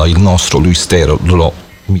il nostro Lewis Taylor lo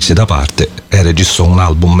mise da parte e registrò un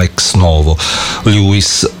album ex novo,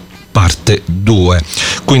 Lewis parte 2.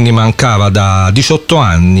 Quindi mancava da 18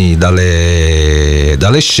 anni dalle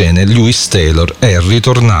scene. Lewis Taylor è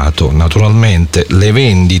ritornato. Naturalmente le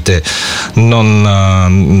vendite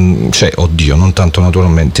non tanto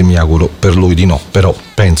naturalmente, mi auguro per lui di no, però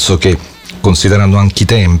penso che, considerando anche i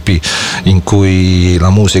tempi in cui la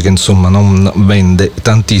musica insomma non vende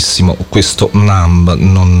tantissimo, questo Numb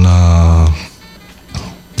non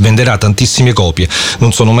venderà tantissime copie.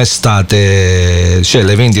 Non sono mai state,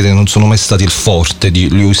 le vendite non sono mai state il forte di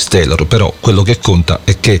Lewis Taylor, però quello che conta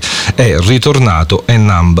è che è ritornato, e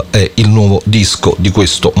Numb è il nuovo disco di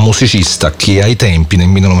questo musicista che ai tempi, nel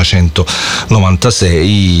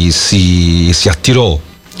 1996, si attirò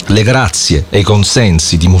le grazie e i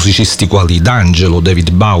consensi di musicisti quali D'Angelo, David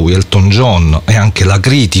Bowie, Elton John, e anche la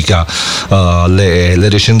critica. Le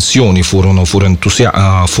recensioni furono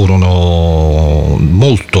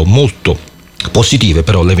molto molto positive,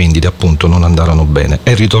 però le vendite appunto non andarono bene.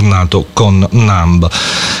 È ritornato con Numb,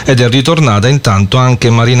 ed è ritornata intanto anche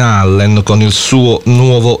Marina Allen con il suo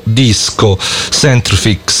nuovo disco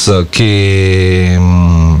Centrifix, che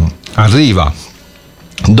arriva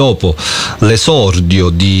dopo l'esordio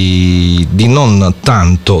di non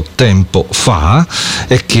tanto tempo fa,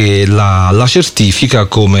 e che la certifica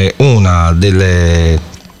come una delle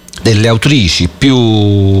autrici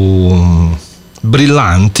più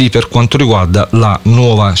brillanti per quanto riguarda la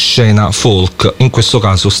nuova scena folk, in questo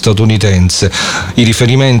caso statunitense. I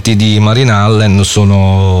riferimenti di Marina Allen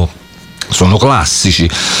sono classici,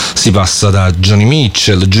 si passa da Joni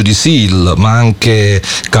Mitchell, Judy Seal, ma anche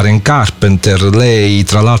Karen Carpenter. Lei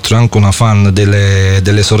tra l'altro è anche una fan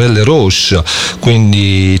delle sorelle Roche,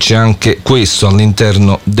 quindi c'è anche questo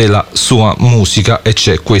all'interno della sua musica, e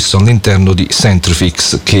c'è questo all'interno di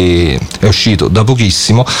Centrifix, che è uscito da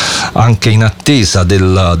pochissimo, anche in attesa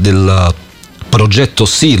del progetto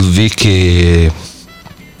Sylvie che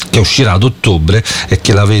uscirà ad ottobre e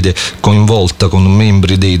che la vede coinvolta con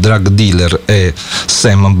membri dei Drug Dealer e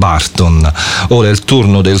Sam Barton. Ora è il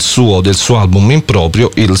turno del suo album in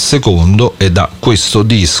proprio, il secondo, e da questo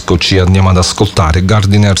disco ci andiamo ad ascoltare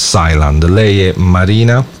Gardener's Island. Lei è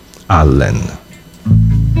Marina Allen.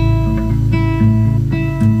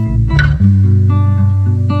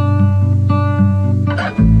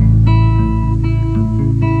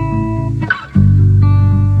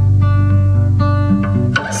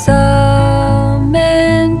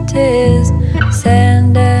 Cement is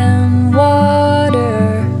sand and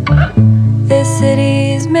water. This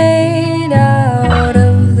city's made out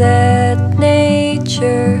of that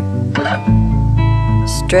nature.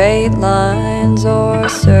 Straight lines or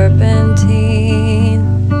serpentine.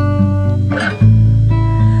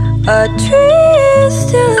 A tree is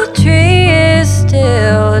still a tree is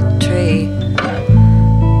still a tree.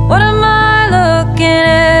 What am I looking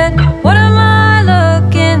at? What am I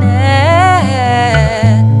looking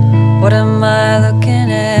at? What am I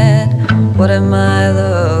looking at? What am I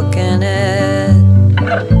looking at?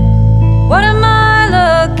 What am I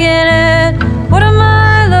looking at? What am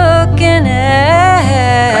I looking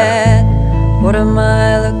at? What am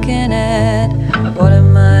I looking at? What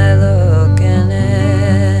am I looking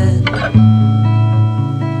at?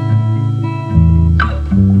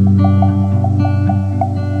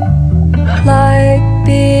 Like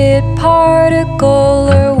be it particle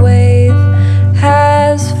or wave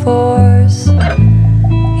has force.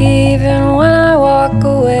 Even when I walk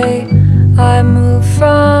away, I move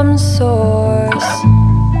from source.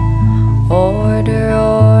 Order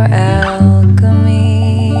or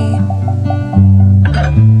alchemy.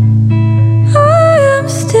 I am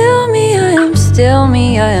still me, I am still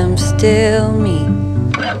me, I am still me.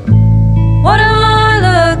 What am I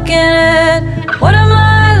looking at? What am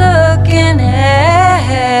I looking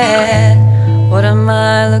at? What am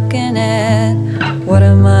I looking at? What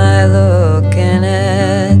am I looking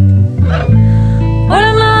at? What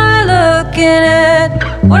am I looking at?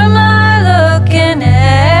 What am I looking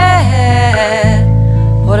at?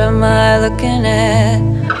 What am I looking at?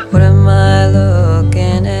 What am I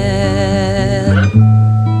looking at?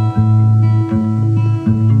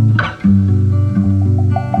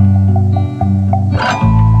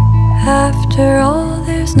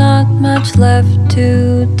 left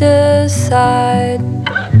to decide.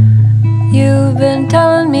 You've been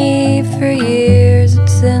telling me for years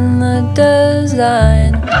it's in the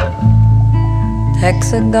design.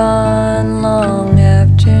 Hexagon long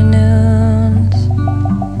afternoons.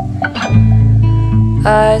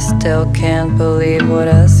 I still can't believe what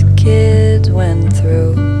us kids went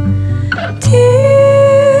through.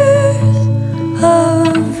 Tears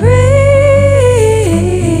of rage,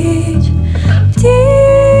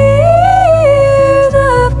 tears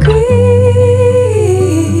of grief.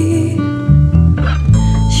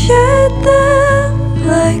 Shed them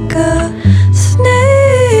like a snake.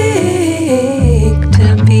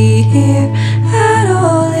 To be here at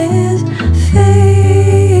all is fate.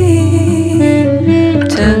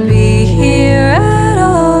 To be here at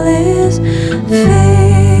all is fate.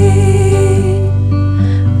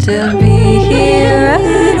 To be here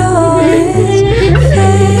at all is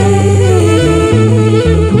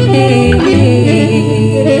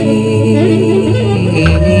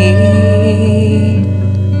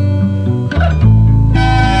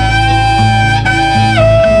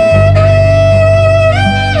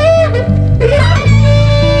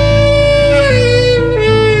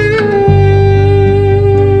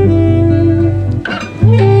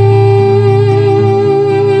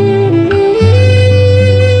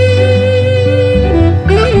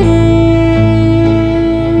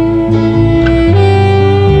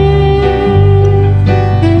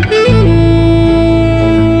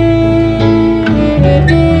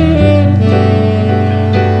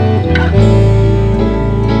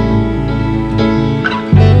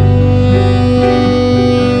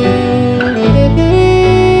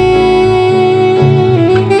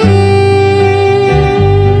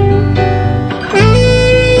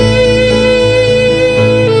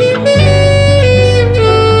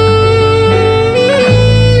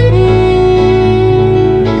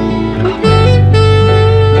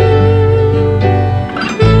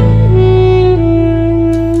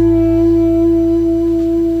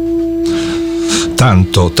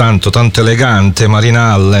tanto elegante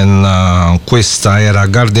Marina Allen. Questa era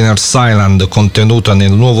Gardener's Island, contenuta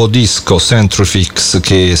nel nuovo disco Centrifix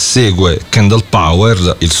che segue Candle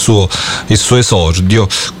Power, il suo esordio.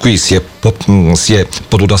 Qui si è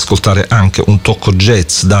potuto ascoltare anche un tocco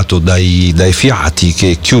jazz dato dai fiati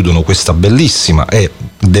che chiudono questa bellissima e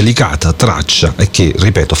delicata traccia e che,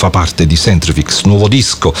 ripeto, fa parte di Centrifix, nuovo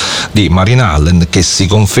disco di Marina Allen, che si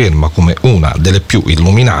conferma come una delle più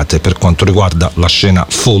illuminate per quanto riguarda la scena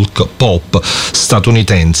folk pop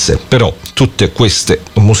statunitense. Però tutte queste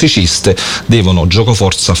musiciste devono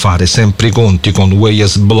giocoforza fare sempre i conti con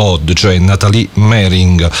Weyes Blood, cioè Natalie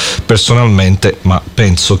Merring. Personalmente, ma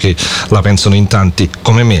penso che la pensano in tanti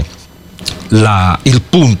come me, il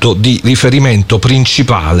punto di riferimento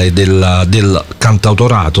principale del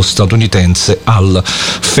cantautorato statunitense al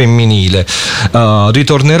femminile.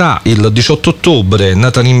 Ritornerà il 18 ottobre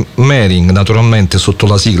Natalie Merring, naturalmente sotto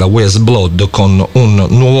la sigla Weyes Blood, con un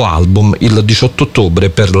nuovo album. Il 18 ottobre,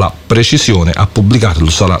 per la precisione, a pubblicarlo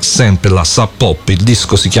sarà sempre la Sub Pop. Il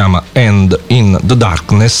disco si chiama And in the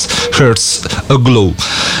Darkness Hearts Aglow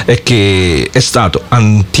e che è stato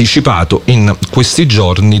anticipato in questi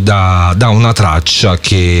giorni da una traccia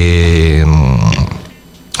che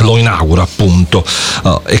lo inaugura, appunto,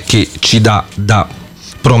 e che ci dà da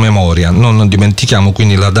promemoria. Non dimentichiamo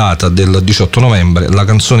quindi la data del 18 novembre. La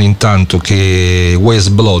canzone intanto che Weyes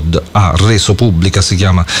Blood ha reso pubblica si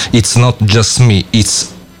chiama It's Not Just Me, It's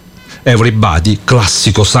Everybody,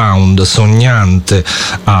 classico sound sognante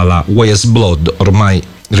alla Weyes Blood. Ormai,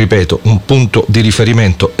 ripeto, un punto di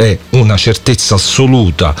riferimento è una certezza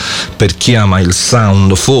assoluta per chi ama il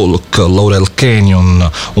sound folk, Laurel Canyon,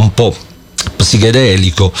 un po'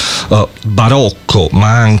 psichedelico, barocco,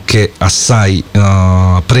 ma anche assai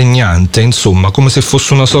pregnante, insomma, come se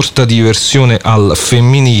fosse una sorta di versione al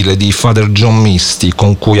femminile di Father John Misty,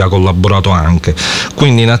 con cui ha collaborato anche.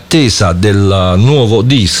 Quindi, in attesa del nuovo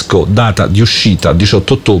disco, data di uscita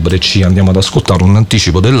 18 ottobre, ci andiamo ad ascoltare un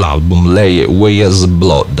anticipo dell'album. Lei è Weyes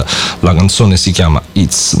Blood, la canzone si chiama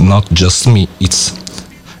It's Not Just Me, It's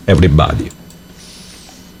Everybody.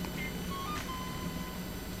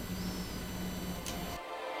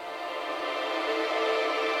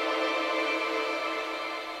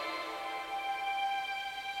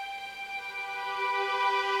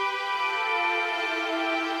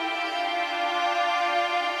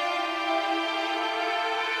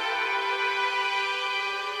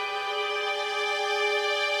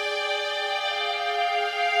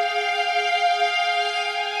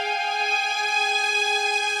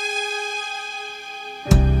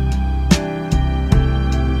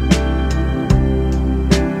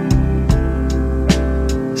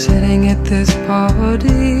 this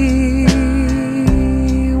party,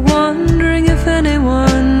 wondering if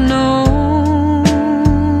anyone knows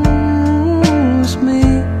me,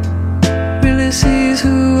 really sees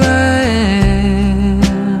who I am.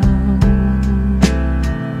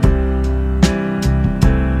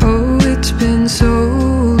 Oh, it's been so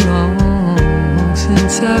long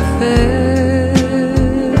since I felt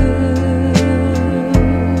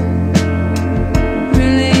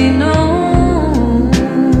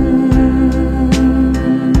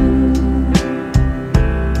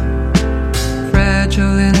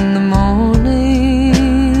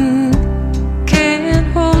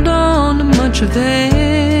of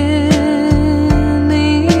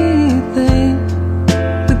anything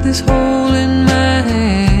with this hole in my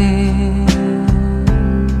hand.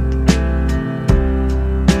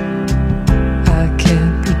 I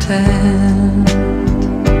can't pretend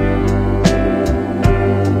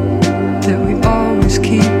that we always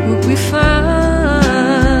keep what we find.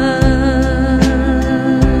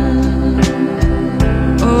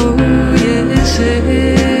 Oh yes,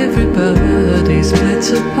 everybody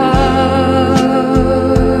splits apart.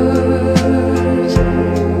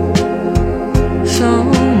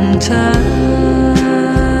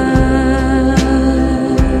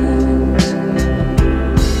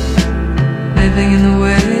 Living in the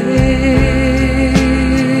way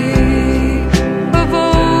of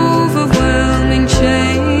overwhelming changes,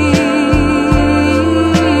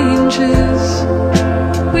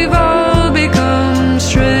 we've all become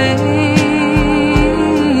strangers,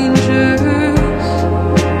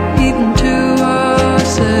 even to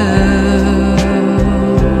ourselves.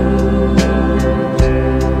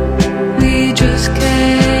 We just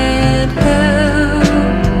can't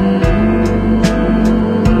help,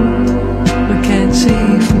 we can't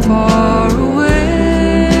see from far away.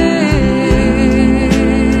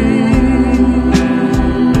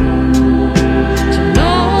 To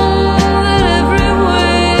know that every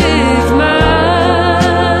wave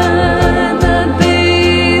might not be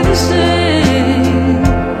the same,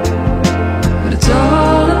 but it's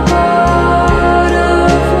all a part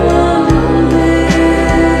of one big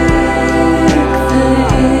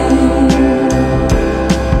thing.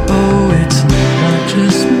 Oh, it's not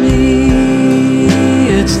just me,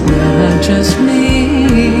 it's not just me,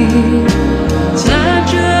 it's not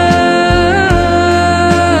just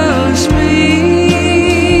me,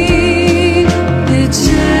 it's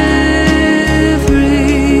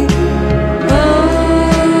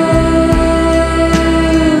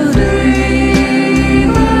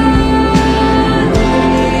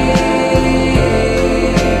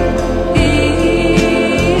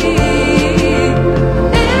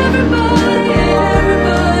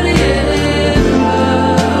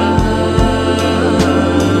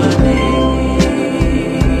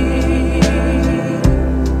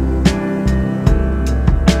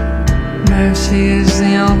mercy is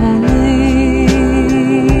the only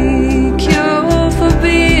cure for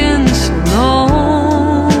being so lonely.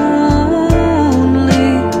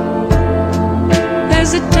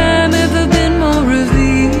 Has the time ever been more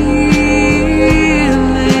revealing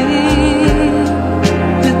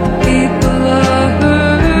that the people are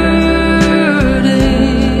hurting?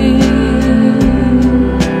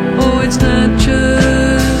 Oh, it's not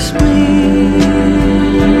just me,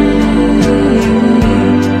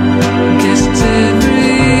 guess it's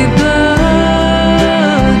everybody.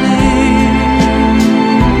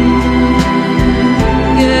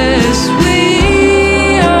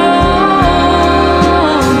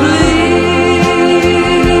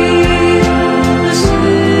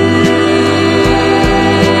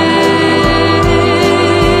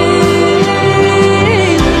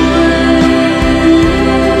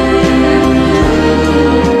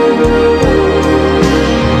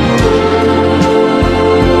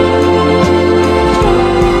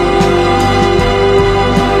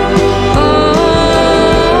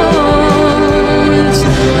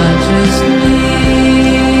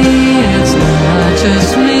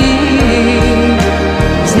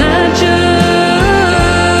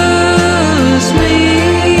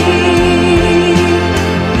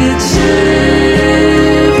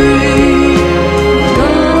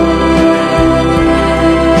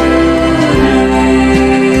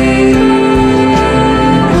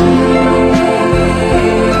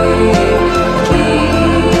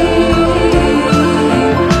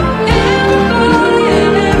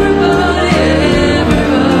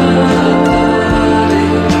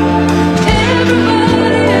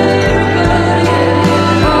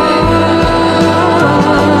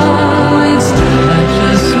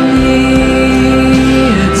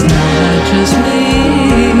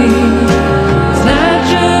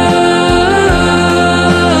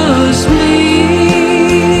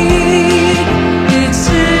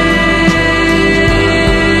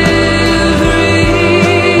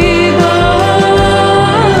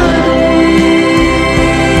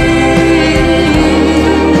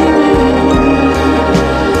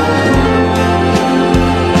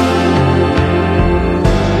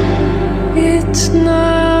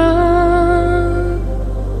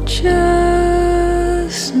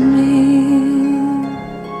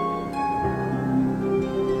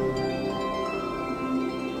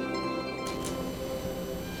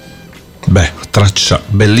 Traccia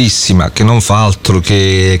bellissima che non fa altro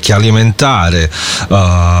che alimentare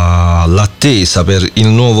l'attesa per il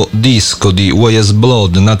nuovo disco di Weyes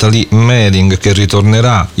Blood, Natalie Medding, che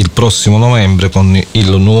ritornerà il prossimo novembre con il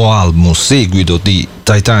nuovo album seguito di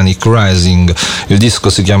Titanic Rising. Il disco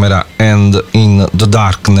si chiamerà And in the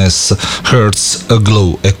Darkness Hurts a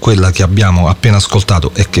Glow, e quella che abbiamo appena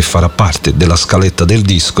ascoltato e che farà parte della scaletta del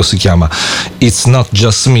disco si chiama It's Not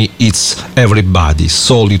Just Me, It's Everybody.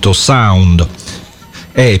 Solito sound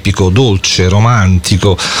epico, dolce,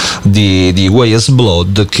 romantico di Weyes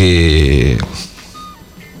Blood, che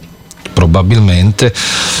probabilmente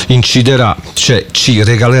inciderà, cioè ci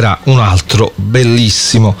regalerà un altro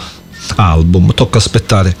bellissimo album. Tocca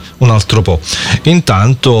aspettare un altro po'.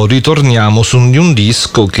 Intanto ritorniamo su di un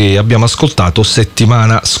disco che abbiamo ascoltato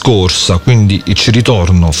settimana scorsa, quindi ci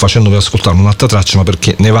ritorno facendovi ascoltare un'altra traccia, ma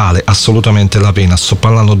perché ne vale assolutamente la pena. Sto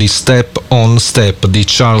parlando di Step on Step di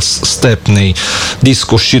Charles Stepney,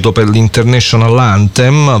 disco uscito per l'International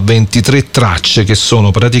Anthem, 23 tracce che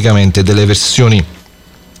sono praticamente delle versioni,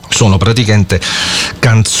 sono praticamente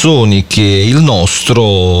canzoni che il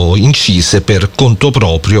nostro incise per conto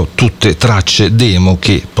proprio, tutte tracce demo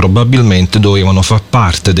che probabilmente dovevano far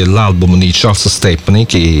parte dell'album di Charles Stepney,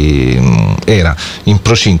 che era in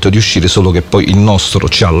procinto di uscire, solo che poi il nostro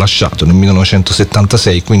ci ha lasciato nel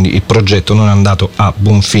 1976, quindi il progetto non è andato a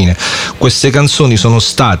buon fine. Queste canzoni sono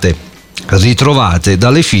state ritrovate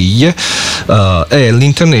dalle figlie e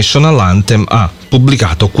l'International Anthem ha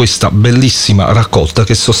pubblicato questa bellissima raccolta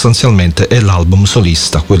che sostanzialmente è l'album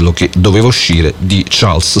solista, quello che doveva uscire, di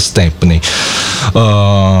Charles Stepney,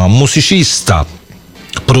 musicista,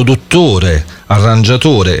 produttore,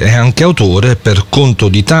 arrangiatore e anche autore per conto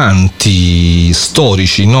di tanti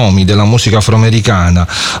storici nomi della musica afroamericana,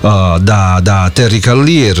 da Terry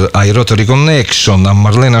Callier ai Rotary Connection, a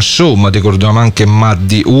Marlena Shaw, ma ricordiamo anche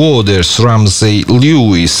Muddy Waters, Ramsey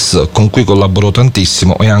Lewis, con cui collaborò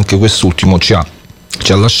tantissimo, e anche quest'ultimo ci ha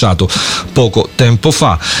lasciato poco tempo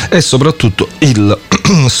fa, e soprattutto il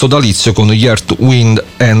sodalizio con gli Earth, Wind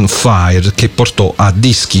and Fire, che portò a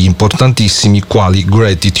dischi importantissimi quali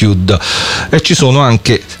Gratitude. E ci sono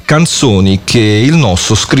anche canzoni che il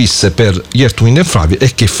nostro scrisse per gli Earth, Wind and Fire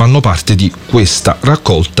e che fanno parte di questa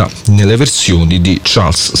raccolta nelle versioni di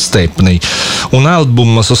Charles Stepney. Un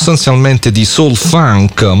album sostanzialmente di soul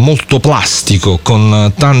funk molto plastico,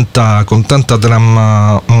 con tanta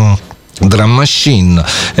drum machine.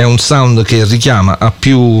 È un sound che richiama a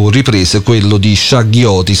più riprese quello di Shaggy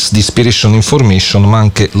Otis di Inspiration Information, ma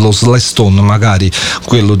anche lo Sly Stone, magari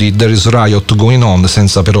quello di There is Riot Going On,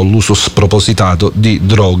 senza però l'uso spropositato di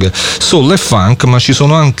droghe. Soul e funk, ma ci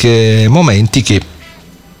sono anche momenti che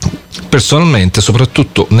personalmente,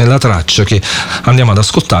 soprattutto nella traccia che andiamo ad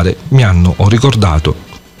ascoltare, mi hanno ricordato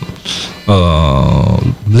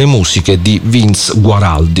le musiche di Vince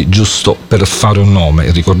Guaraldi, giusto per fare un nome.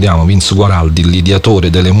 Ricordiamo Vince Guaraldi, l'ideatore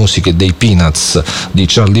delle musiche dei Peanuts, di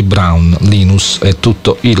Charlie Brown, Linus e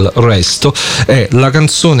tutto il resto. È la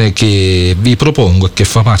canzone che vi propongo e che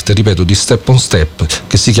fa parte, ripeto, di Step on Step,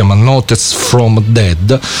 che si chiama Notes from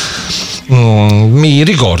Dead. Mi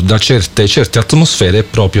ricorda certe atmosfere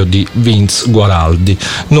proprio di Vince Guaraldi.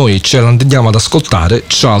 Noi ce l'andiamo ad ascoltare,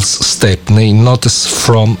 Charles Stepney, Notes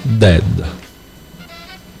from Dead.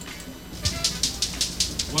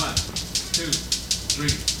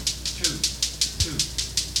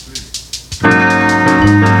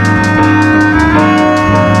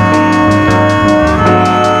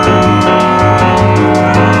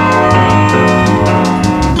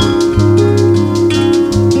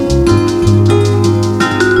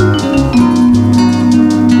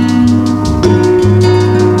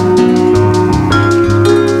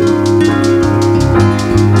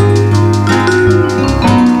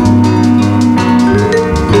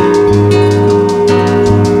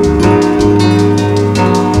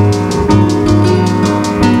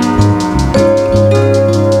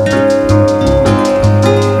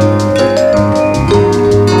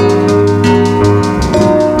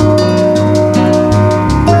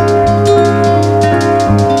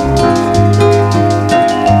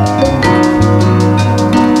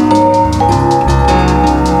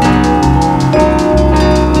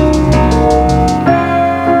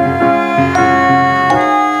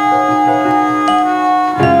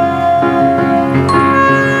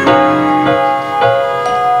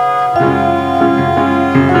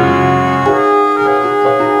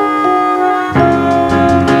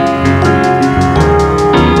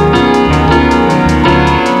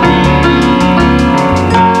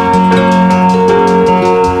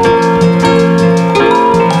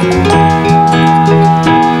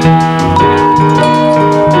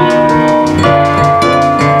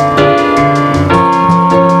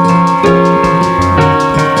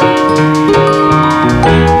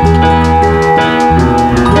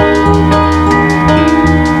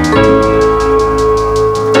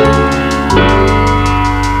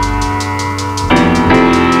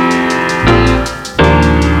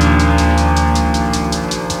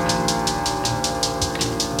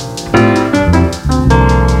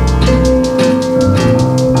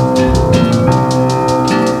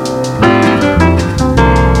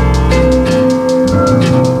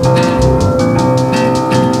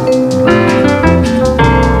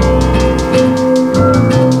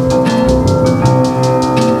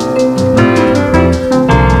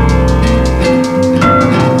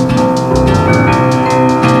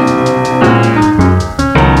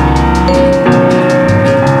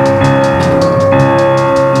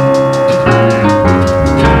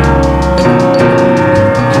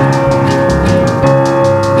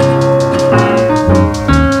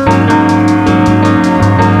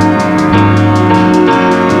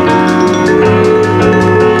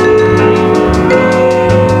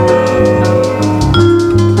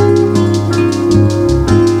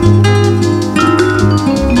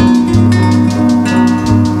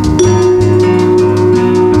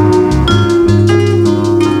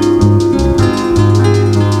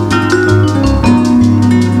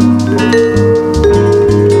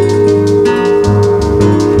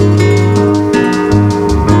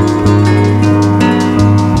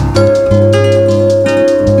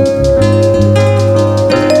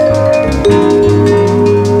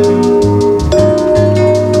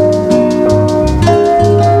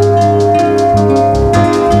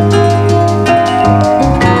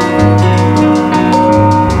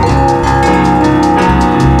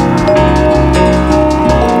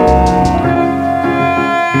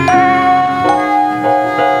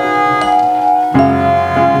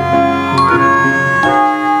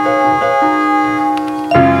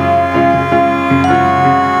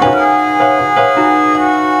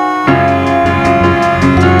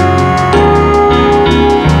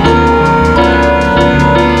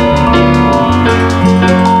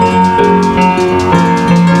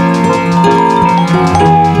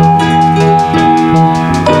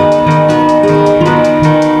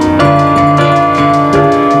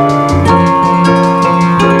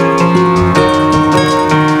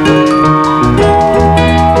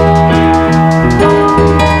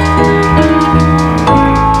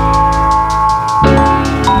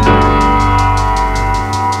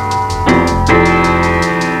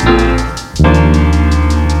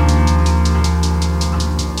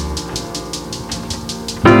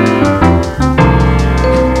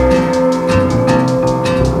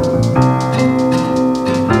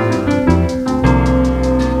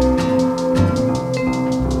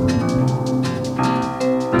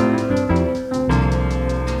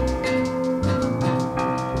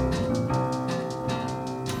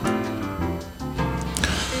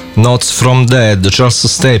 Notes from Dead, Charles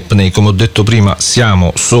Stepney. Come ho detto prima,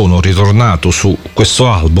 sono ritornato su questo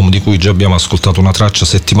album di cui già abbiamo ascoltato una traccia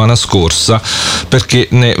settimana scorsa, perché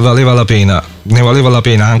ne valeva la pena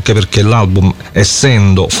anche perché l'album,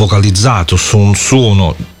 essendo focalizzato su un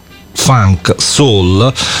suono funk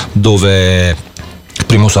soul, dove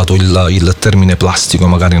prima ho usato il termine plastico,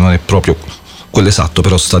 magari non è proprio quello esatto,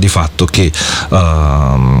 però sta di fatto che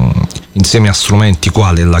insieme a strumenti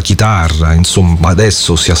quali la chitarra, insomma,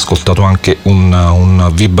 adesso si è ascoltato anche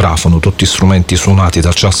un vibrafono, tutti strumenti suonati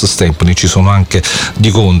da Charles Stepney. Ci sono anche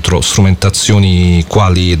di contro strumentazioni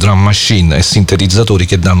quali drum machine e sintetizzatori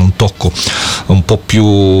che danno un tocco un po'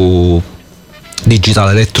 più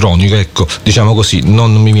digitale elettronico, ecco, diciamo così,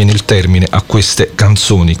 non mi viene il termine a queste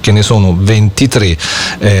canzoni, che ne sono 23,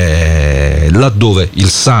 laddove il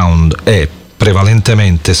sound è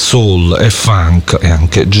prevalentemente soul e funk e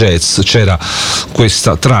anche jazz. C'era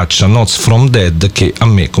questa traccia Notes from Dead che a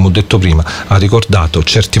me, come ho detto prima, ha ricordato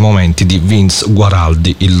certi momenti di Vince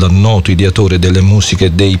Guaraldi, il noto ideatore delle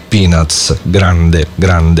musiche dei Peanuts, grande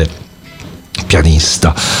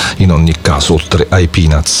pianista in ogni caso, oltre ai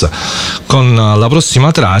Peanuts. Con la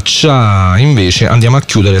prossima traccia invece andiamo a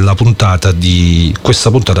chiudere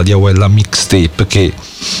questa puntata di Awella Mixtape, che,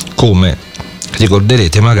 come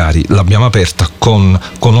ricorderete, magari l'abbiamo aperta con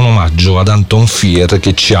un omaggio ad Anton Fier,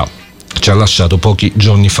 che ci ha lasciato pochi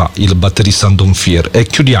giorni fa, il batterista Anton Fier, e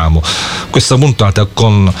chiudiamo questa puntata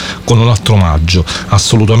con un altro omaggio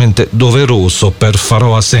assolutamente doveroso per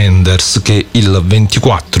Pharoah Sanders, che il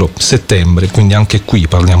 24 settembre, quindi anche qui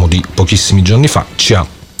parliamo di pochissimi giorni fa, ci ha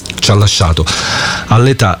lasciato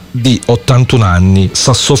all'età di 81 anni,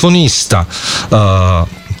 sassofonista,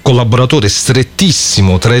 collaboratore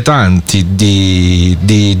strettissimo tra i tanti di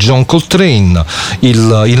John Coltrane.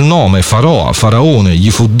 Il nome Faraone gli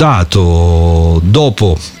fu dato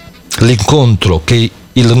dopo l'incontro che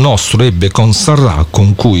il nostro ebbe con Sarra,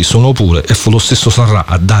 con cui suonò pure, e fu lo stesso Sarra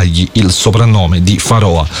a dargli il soprannome di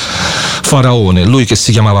Faraone, lui che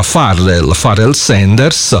si chiamava Pharrell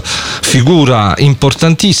Sanders, figura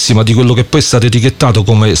importantissima di quello che poi è stato etichettato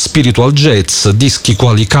come spiritual jazz. Dischi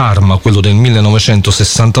quali Karma, quello del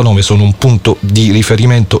 1969, sono un punto di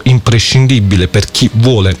riferimento imprescindibile per chi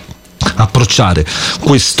vuole approcciare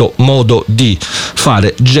questo modo di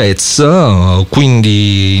fare jazz,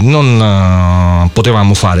 quindi non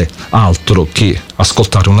potevamo fare altro che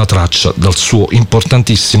ascoltare una traccia dal suo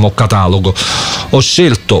importantissimo catalogo. Ho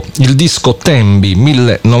scelto il disco Tembi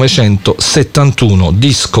 1971,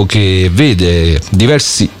 disco che vede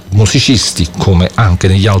diversi musicisti, come anche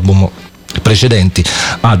negli album precedenti,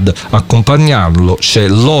 ad accompagnarlo. C'è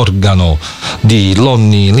l'organo di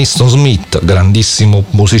Lonnie Liston Smith, grandissimo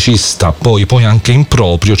musicista, poi anche in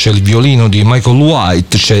proprio c'è il violino di Michael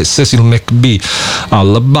White, c'è Cecil McBee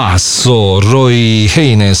al basso, Roy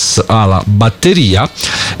Haynes alla batteria,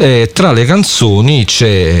 e tra le canzoni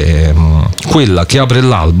c'è quella che apre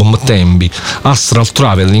l'album, Tembi, Astral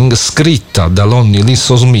Traveling, scritta da Lonnie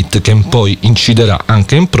Liston Smith, che poi inciderà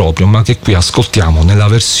anche in proprio, ma che qui ascoltiamo nella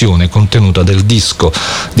versione contenuta del disco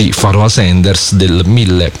di Pharoah Sanders del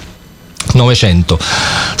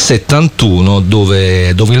 1971, dove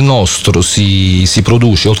il nostro si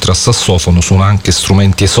produce, oltre a sassofono suona anche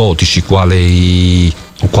strumenti esotici quali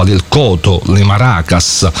il koto, le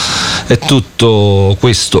maracas, e tutto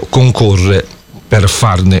questo concorre per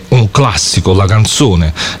farne un classico, la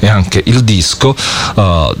canzone e anche il disco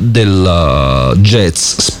del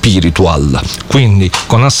jazz spiritual. Quindi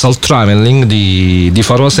con Astral Traveling di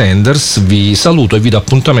Pharoah Sanders vi saluto e vi do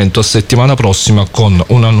appuntamento a settimana prossima con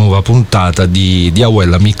una nuova puntata di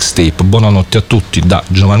Awella Mixtape. Buonanotte a tutti da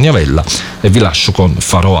Giovanni Avella e vi lascio con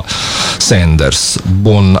Pharoah Sanders.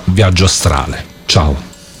 Buon viaggio astrale, ciao.